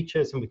those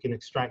features and we can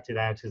extract it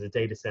out as a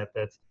data set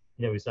that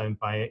is owned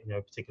by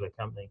a particular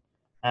company.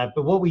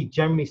 But what we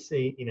generally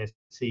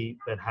see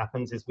that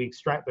happens is we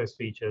extract those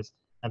features,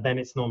 and then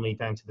it's normally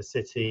down to the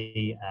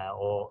city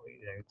or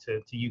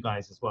to you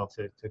guys as well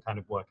to kind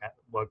of work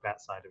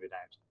that side of it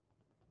out.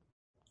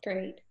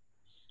 Great.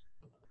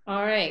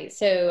 All right,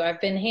 so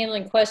I've been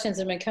handling questions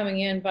that have been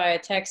coming in via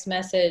text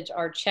message,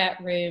 our chat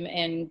room,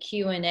 and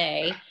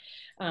Q&A.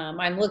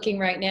 I'm looking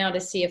right now to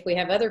see if we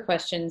have other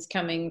questions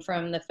coming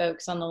from the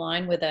folks on the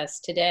line with us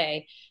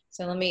today.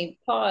 So let me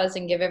pause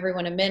and give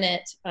everyone a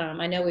minute.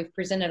 I know we've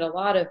presented a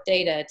lot of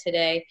data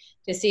today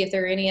to see if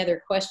there are any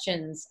other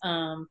questions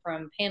from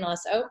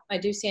panelists. Oh, I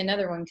do see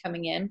another one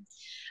coming in.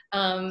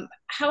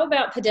 How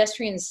about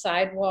pedestrian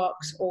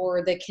sidewalks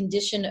or the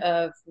condition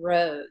of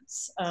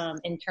roads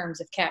in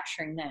terms of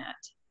capturing that?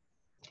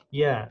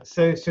 Yeah,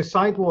 so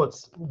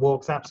sidewalks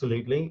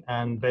absolutely,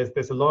 and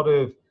there's a lot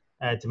of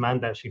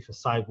demand actually for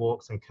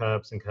sidewalks and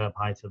curbs and curb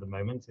height at the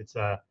moment. It's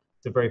a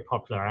very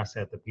popular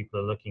asset that people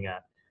are looking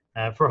at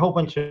for a whole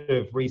bunch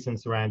of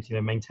reasons around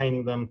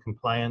maintaining them,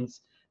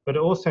 compliance, but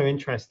also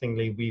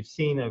interestingly, we've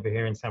seen over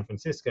here in San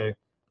Francisco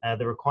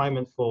the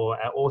requirement for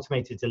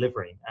automated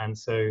delivery, and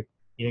so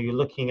you're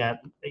looking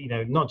at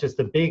not just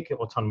the big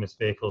autonomous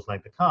vehicles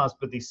like the cars,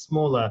 but these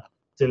smaller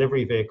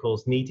delivery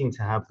vehicles needing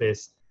to have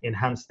this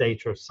enhanced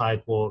data of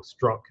sidewalks,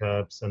 drop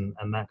curbs, and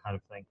that kind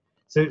of thing.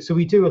 So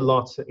we do a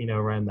lot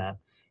around that.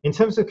 In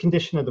terms of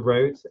condition of the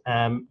road,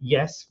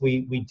 yes,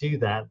 we do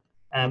that.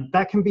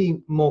 That can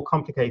be more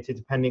complicated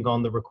depending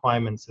on the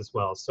requirements as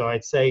well. So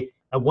I'd say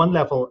at one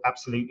level,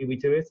 absolutely we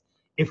do it.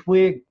 If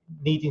we're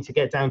needing to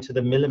get down to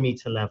the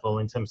millimeter level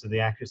in terms of the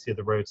accuracy of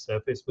the road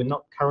surface, we're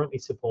not currently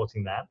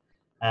supporting that.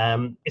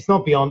 It's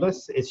not beyond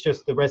us, it's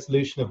just the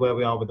resolution of where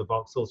we are with the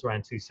voxels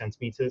around 2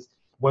 centimeters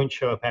won't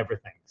show up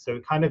everything. So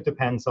it kind of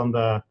depends on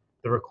the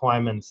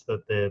requirements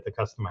that the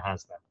customer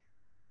has there.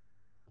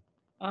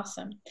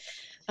 Awesome.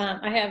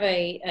 I have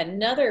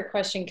another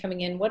question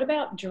coming in. What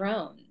about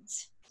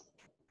drones?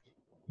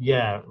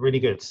 Yeah, really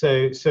good.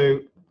 So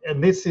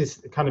and this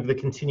is kind of the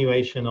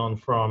continuation on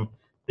from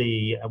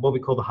the what we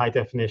call the high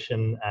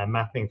definition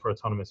mapping for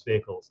autonomous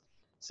vehicles.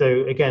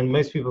 So again,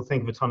 most people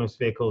think of autonomous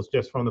vehicles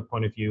just from the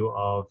point of view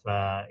of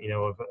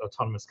of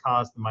autonomous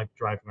cars that might be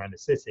driving around a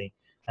city,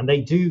 and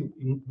they do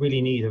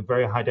really need a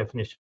very high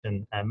definition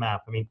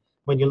map. I mean,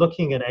 when you're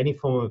looking at any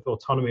form of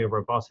autonomy or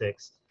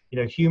robotics,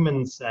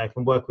 humans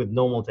can work with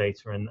normal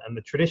data, and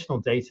the traditional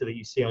data that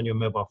you see on your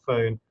mobile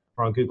phone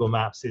or on Google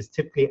Maps is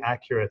typically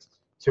accurate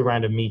to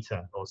around a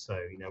meter or so,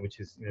 which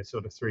is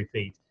sort of 3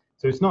 feet.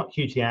 So it's not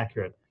hugely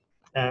accurate.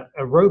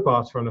 A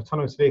robot or an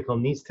autonomous vehicle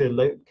needs to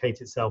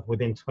locate itself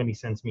within 20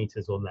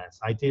 centimeters or less,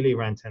 ideally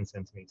around 10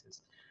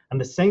 centimeters. And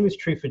the same is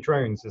true for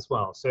drones as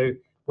well. So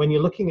when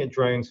you're looking at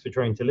drones for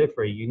drone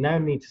delivery, you now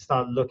need to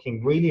start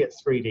looking really at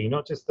 3D,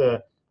 not just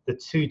the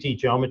 2D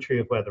geometry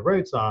of where the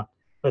roads are,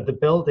 but the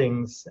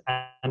buildings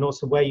and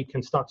also where you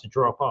can start to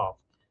drop off.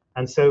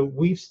 And so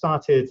we've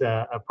started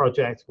a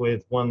project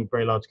with one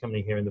very large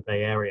company here in the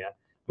Bay Area,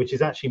 which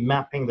is actually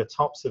mapping the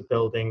tops of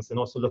buildings and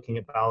also looking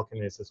at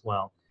balconies as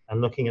well,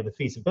 and looking at the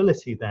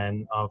feasibility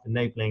then of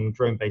enabling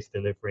drone-based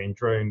delivery and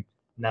drone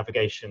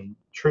navigation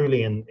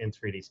truly in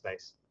 3D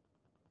space.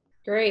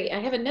 Great. I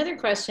have another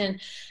question.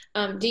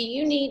 Do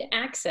you need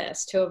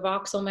access to a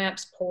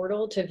Voxelmaps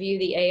portal to view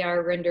the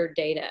AR rendered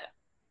data?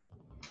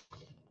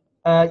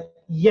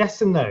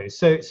 Yes and no.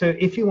 So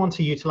if you want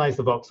to utilize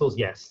the voxels,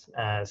 yes.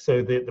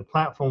 So the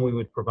platform we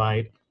would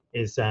provide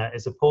is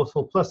a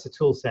portal plus a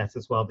tool set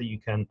as well that you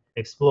can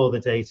explore the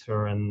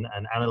data and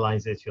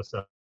analyze it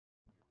yourself.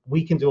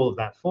 We can do all of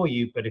that for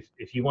you, but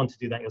if you want to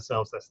do that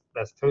yourselves,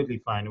 that's totally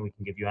fine, and we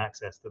can give you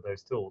access to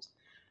those tools.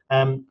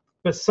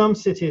 But some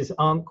cities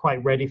aren't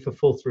quite ready for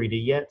full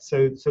 3D yet,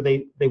 so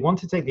they want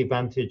to take the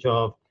advantage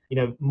of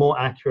more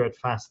accurate,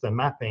 faster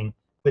mapping,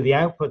 but the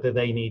output that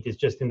they need is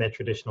just in their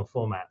traditional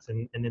formats.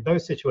 And in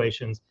those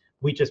situations,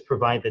 we just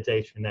provide the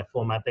data in their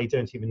format. They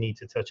don't even need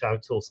to touch our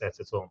tool set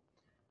at all.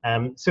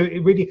 So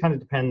it really kind of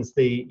depends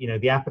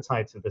the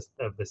appetite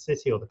of the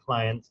city or the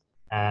client,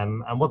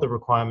 and what the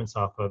requirements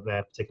are for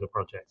their particular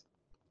project.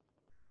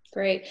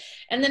 Great.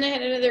 And then I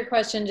had another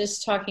question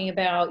just talking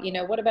about,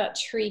 what about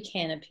tree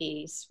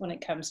canopies when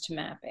it comes to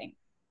mapping?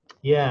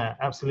 Yeah,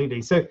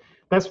 absolutely. So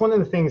that's one of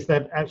the things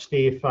that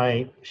actually, if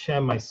I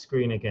share my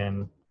screen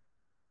again,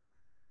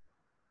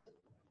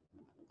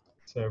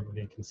 so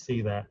everybody can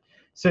see that.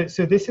 So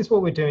this is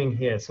what we're doing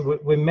here. So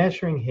we're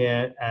measuring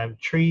here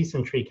trees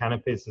and tree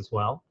canopies as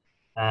well.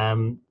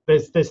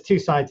 There's two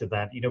sides of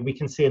that. We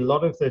can see a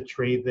lot of the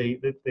tree,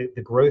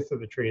 the growth of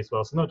the tree as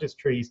well. So not just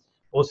trees,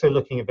 also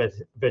looking at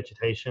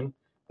vegetation,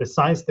 the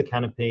size of the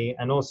canopy,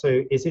 and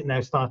also is it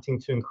now starting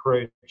to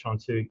encroach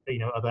onto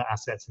other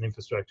assets and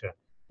infrastructure.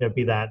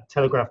 be that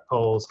telegraph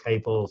poles,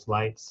 cables,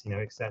 lights,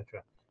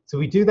 etc. So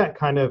we do that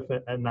kind of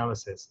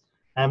analysis.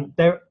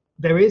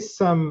 There is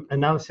some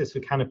analysis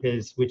for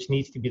canopies which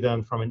needs to be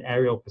done from an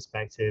aerial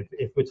perspective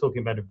if we're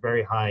talking about a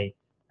very high,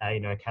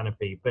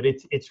 canopy, but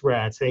it's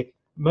rare. I'd say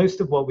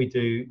most of what we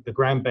do, the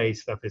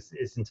ground-based stuff,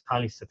 is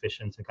entirely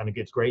sufficient and kind of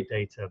gives great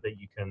data that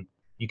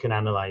you can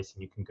analyze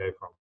and you can go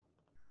from.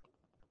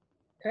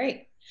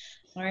 Great.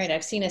 All right,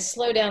 I've seen us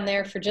slow down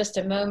there for just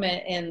a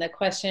moment in the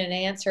question and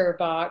answer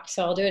box,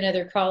 so I'll do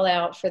another call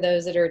out for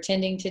those that are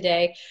attending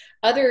today.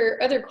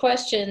 Other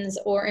questions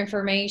or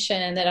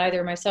information that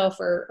either myself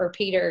or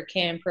Peter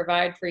can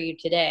provide for you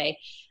today,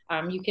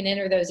 you can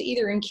enter those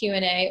either in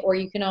Q&A, or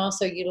you can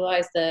also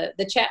utilize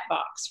the chat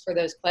box for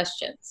those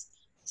questions.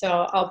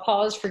 So I'll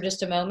pause for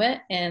just a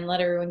moment and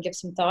let everyone give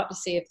some thought to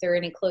see if there are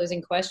any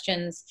closing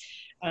questions.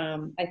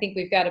 I think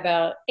we've got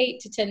about 8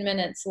 to 10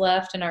 minutes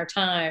left in our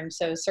time,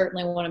 so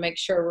certainly want to make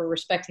sure we're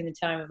respecting the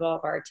time of all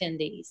of our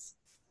attendees.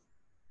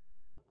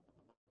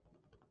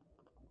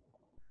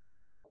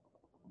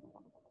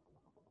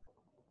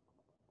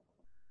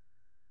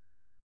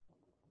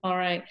 All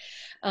right.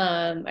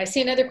 I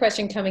see another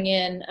question coming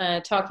in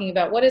talking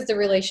about what is the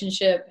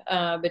relationship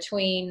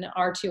between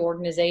our two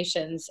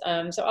organizations.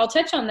 So I'll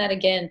touch on that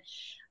again.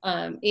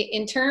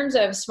 In terms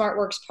of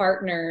SmartWorks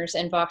partners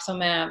and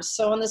Voxelmaps,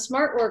 so on the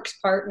SmartWorks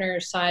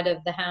partners side of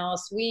the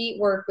house, we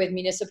work with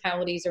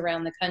municipalities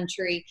around the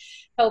country,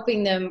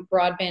 helping them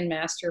broadband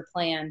master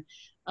plan.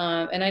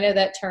 And I know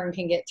that term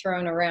can get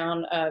thrown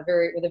around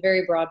with a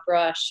very broad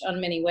brush on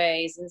many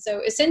ways. And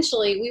so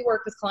essentially, we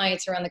work with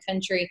clients around the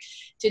country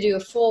to do a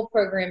full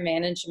program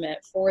management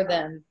for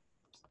them,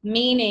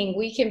 meaning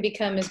we can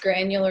become as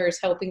granular as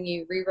helping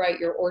you rewrite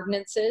your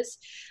ordinances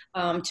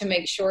to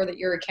make sure that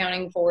you're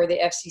accounting for the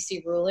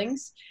FCC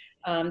rulings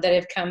that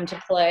have come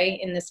to play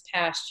in this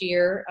past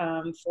year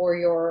for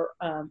your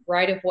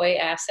right-of-way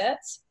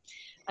assets.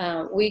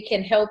 We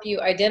can help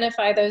you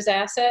identify those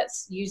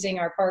assets using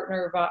our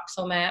partner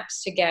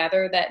Voxelmaps to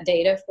gather that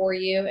data for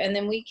you, and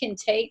then we can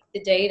take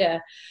the data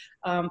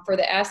for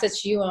the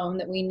assets you own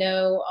that we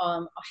know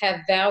have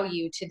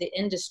value to the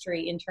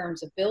industry in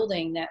terms of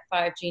building that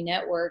 5G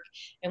network,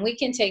 and we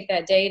can take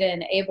that data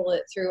and enable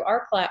it through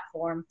our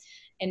platform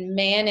and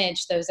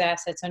manage those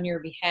assets on your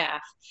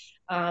behalf.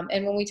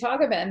 And when we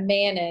talk about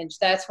manage,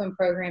 that's when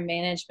program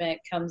management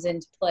comes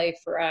into play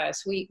for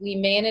us. We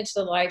manage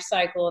the life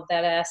cycle of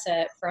that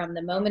asset from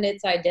the moment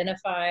it's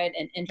identified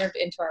and entered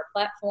into our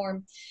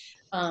platform.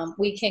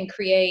 We can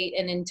create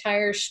an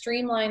entire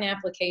streamlined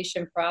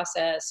application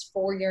process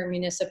for your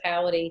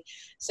municipality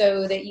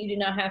so that you do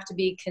not have to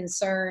be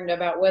concerned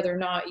about whether or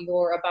not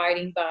you're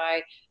abiding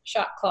by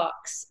shot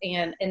clocks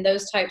and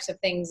those types of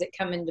things that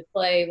come into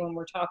play when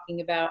we're talking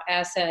about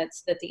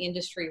assets that the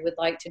industry would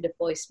like to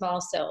deploy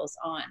small cells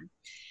on.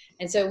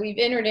 And so we've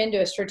entered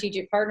into a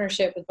strategic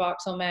partnership with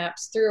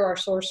Voxelmaps through our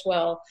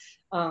Sourcewell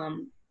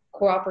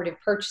cooperative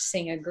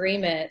purchasing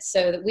agreement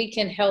so that we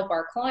can help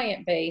our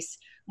client base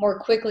more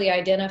quickly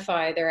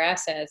identify their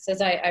assets.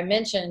 As I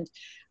mentioned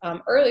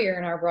earlier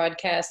in our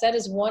broadcast, that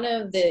is one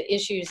of the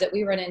issues that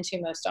we run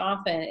into most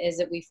often, is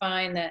that we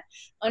find that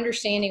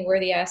understanding where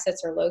the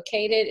assets are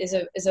located is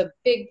a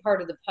big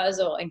part of the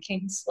puzzle and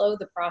can slow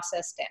the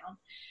process down.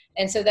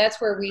 And so that's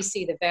where we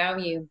see the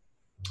value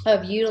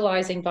of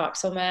utilizing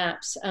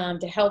Voxelmaps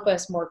to help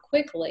us more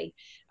quickly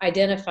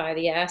identify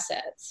the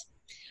assets.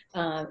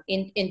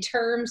 In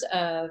terms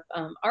of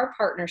our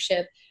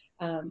partnership,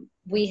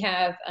 we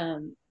have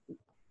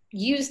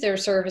use their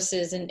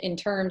services in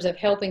terms of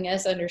helping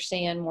us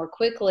understand more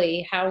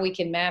quickly how we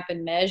can map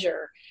and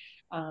measure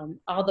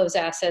all those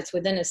assets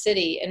within a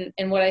city.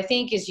 And what I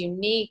think is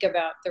unique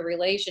about the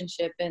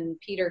relationship, and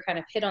Peter kind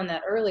of hit on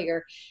that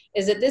earlier,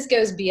 is that this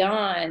goes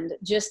beyond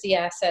just the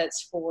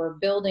assets for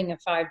building a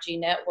 5G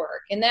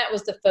network. And that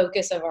was the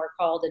focus of our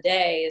call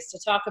today, is to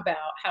talk about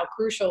how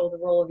crucial the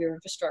role of your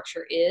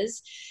infrastructure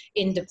is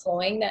in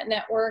deploying that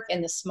network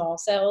and the small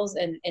cells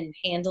and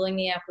handling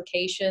the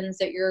applications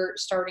that you're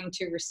starting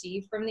to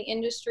receive from the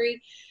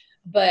industry.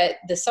 But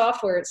the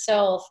software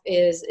itself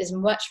is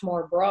much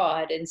more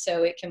broad, and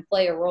so it can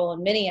play a role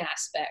in many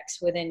aspects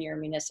within your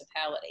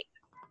municipality.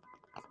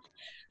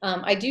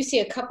 I do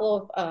see a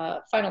couple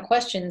of final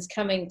questions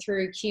coming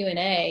through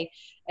Q&A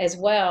as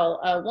well.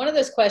 One of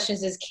those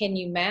questions is, can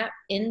you map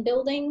in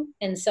building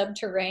and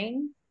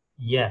subterranean?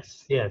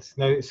 Yes.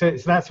 No, so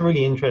that's a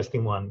really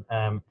interesting one.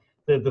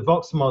 The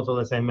Vox model,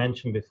 as I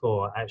mentioned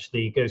before,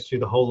 actually goes through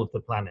the whole of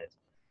the planet.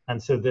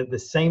 And so the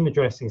same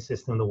addressing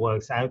system that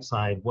works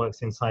outside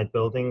works inside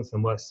buildings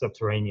and works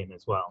subterranean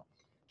as well.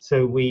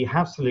 So we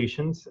have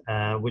solutions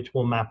which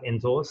will map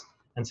indoors.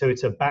 And so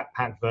it's a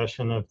backpack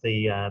version of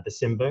the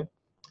Simbo.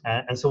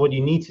 And so what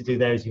you need to do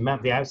there is you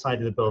map the outside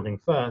of the building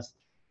first,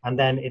 and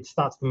then it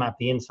starts to map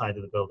the inside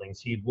of the building.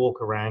 So you'd walk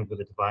around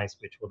with a device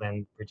which will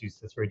then produce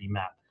the 3D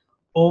map,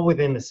 all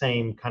within the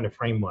same kind of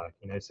framework.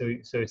 So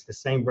it's the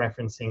same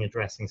referencing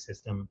addressing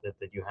system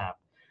that you have.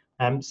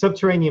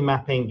 Subterranean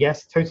mapping,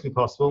 yes, totally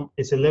possible.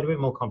 It's a little bit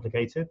more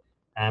complicated.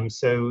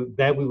 So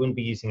there we wouldn't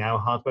be using our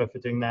hardware for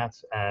doing that.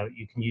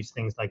 You can use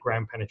things like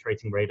ground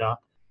penetrating radar.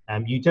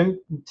 You don't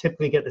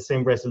typically get the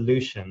same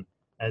resolution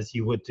as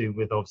you would do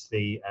with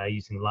obviously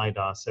using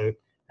LiDAR. So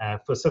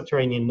for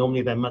subterranean,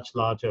 normally they're much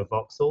larger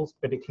voxels,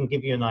 but it can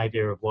give you an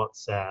idea of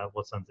what's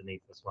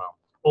underneath as well,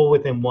 all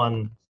within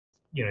one,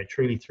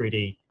 truly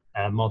 3D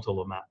model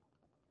or map.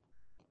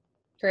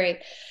 Great.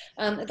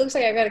 It looks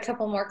like I've got a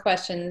couple more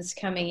questions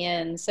coming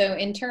in. So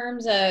in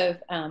terms of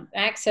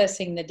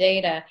accessing the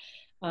data,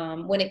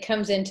 when it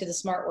comes into the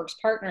SmartWorks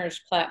Partners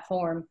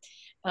platform,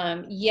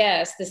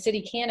 yes, the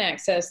city can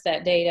access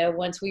that data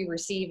once we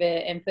receive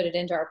it and put it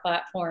into our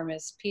platform,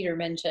 as Peter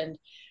mentioned.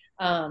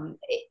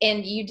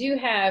 And you do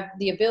have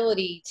the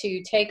ability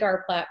to take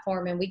our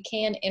platform and we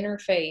can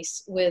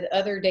interface with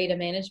other data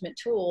management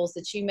tools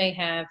that you may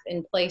have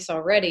in place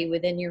already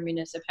within your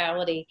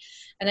municipality.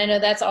 And I know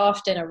that's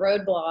often a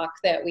roadblock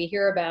that we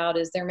hear about,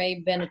 is there may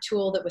have been a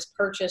tool that was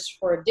purchased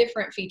for a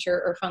different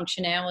feature or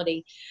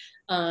functionality.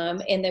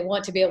 And they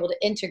want to be able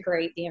to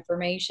integrate the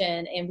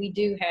information, and we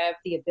do have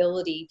the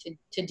ability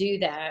to do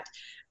that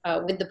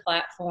with the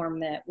platform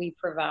that we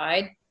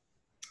provide,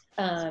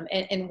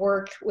 and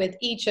work with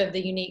each of the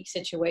unique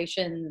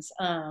situations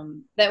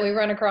that we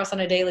run across on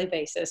a daily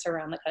basis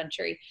around the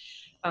country.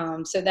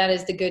 So that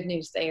is the good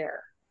news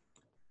there.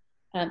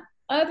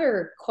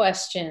 Other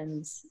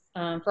questions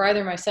for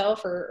either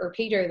myself or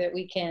Peter that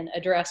we can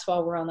address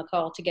while we're on the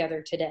call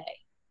together today?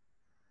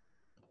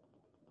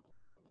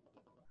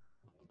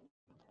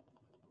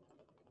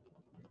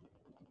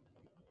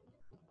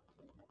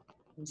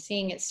 I'm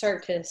seeing it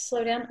start to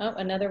slow down. Oh,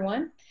 another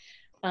one.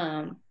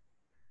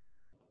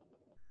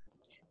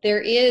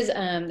 There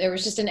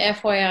was just an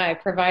FYI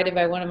provided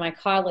by one of my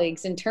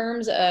colleagues in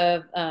terms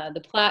of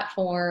the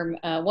platform.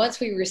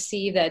 Once we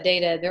receive that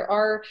data, there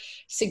are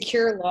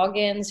secure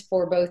logins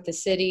for both the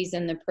cities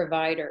and the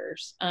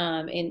providers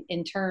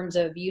in terms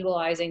of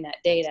utilizing that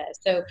data.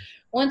 So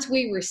once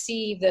we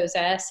receive those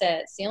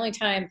assets, the only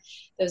time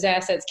those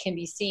assets can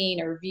be seen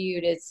or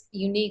viewed is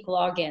unique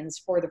logins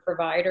for the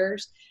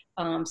providers.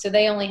 So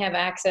they only have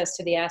access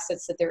to the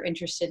assets that they're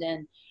interested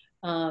in.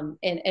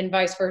 And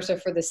vice versa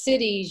for the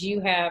cities, you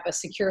have a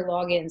secure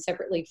login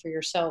separately for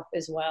yourself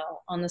as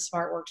well on the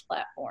SmartWorks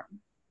platform.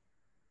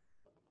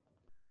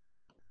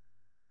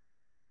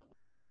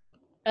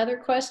 Other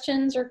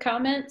questions or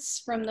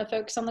comments from the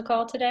folks on the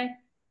call today?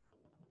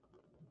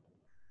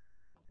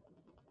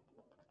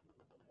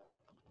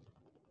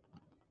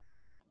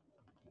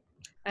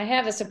 I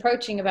have us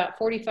approaching about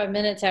 45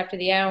 minutes after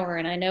the hour,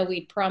 and I know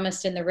we'd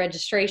promised in the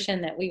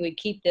registration that we would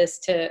keep this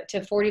to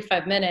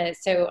 45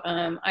 minutes. So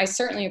I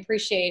certainly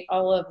appreciate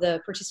all of the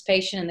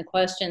participation and the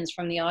questions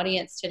from the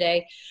audience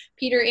today.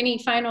 Peter,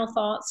 any final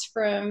thoughts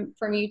from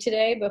you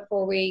today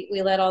before we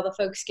let all the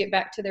folks get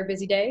back to their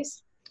busy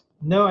days?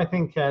 No, I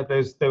think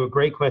there were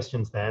great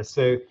questions there.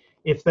 So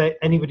if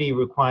anybody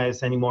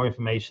requires any more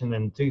information,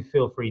 then do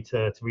feel free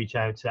to reach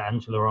out to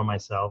Angela or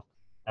myself.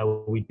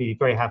 We'd be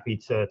very happy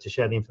to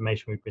share the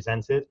information we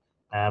presented,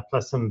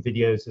 plus some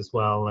videos as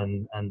well,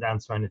 and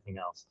answer anything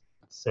else.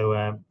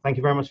 So thank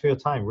you very much for your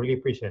time. Really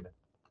appreciate it.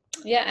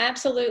 Yeah,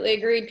 absolutely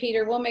agreed,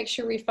 Peter. We'll make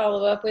sure we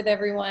follow up with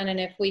everyone, and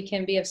if we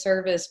can be of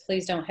service,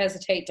 please don't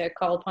hesitate to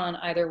call upon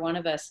either one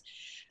of us.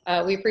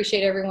 We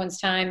appreciate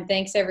everyone's time.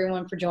 Thanks,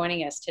 everyone, for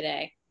joining us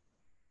today.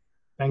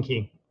 Thank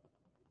you.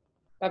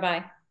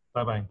 Bye-bye.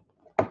 Bye-bye.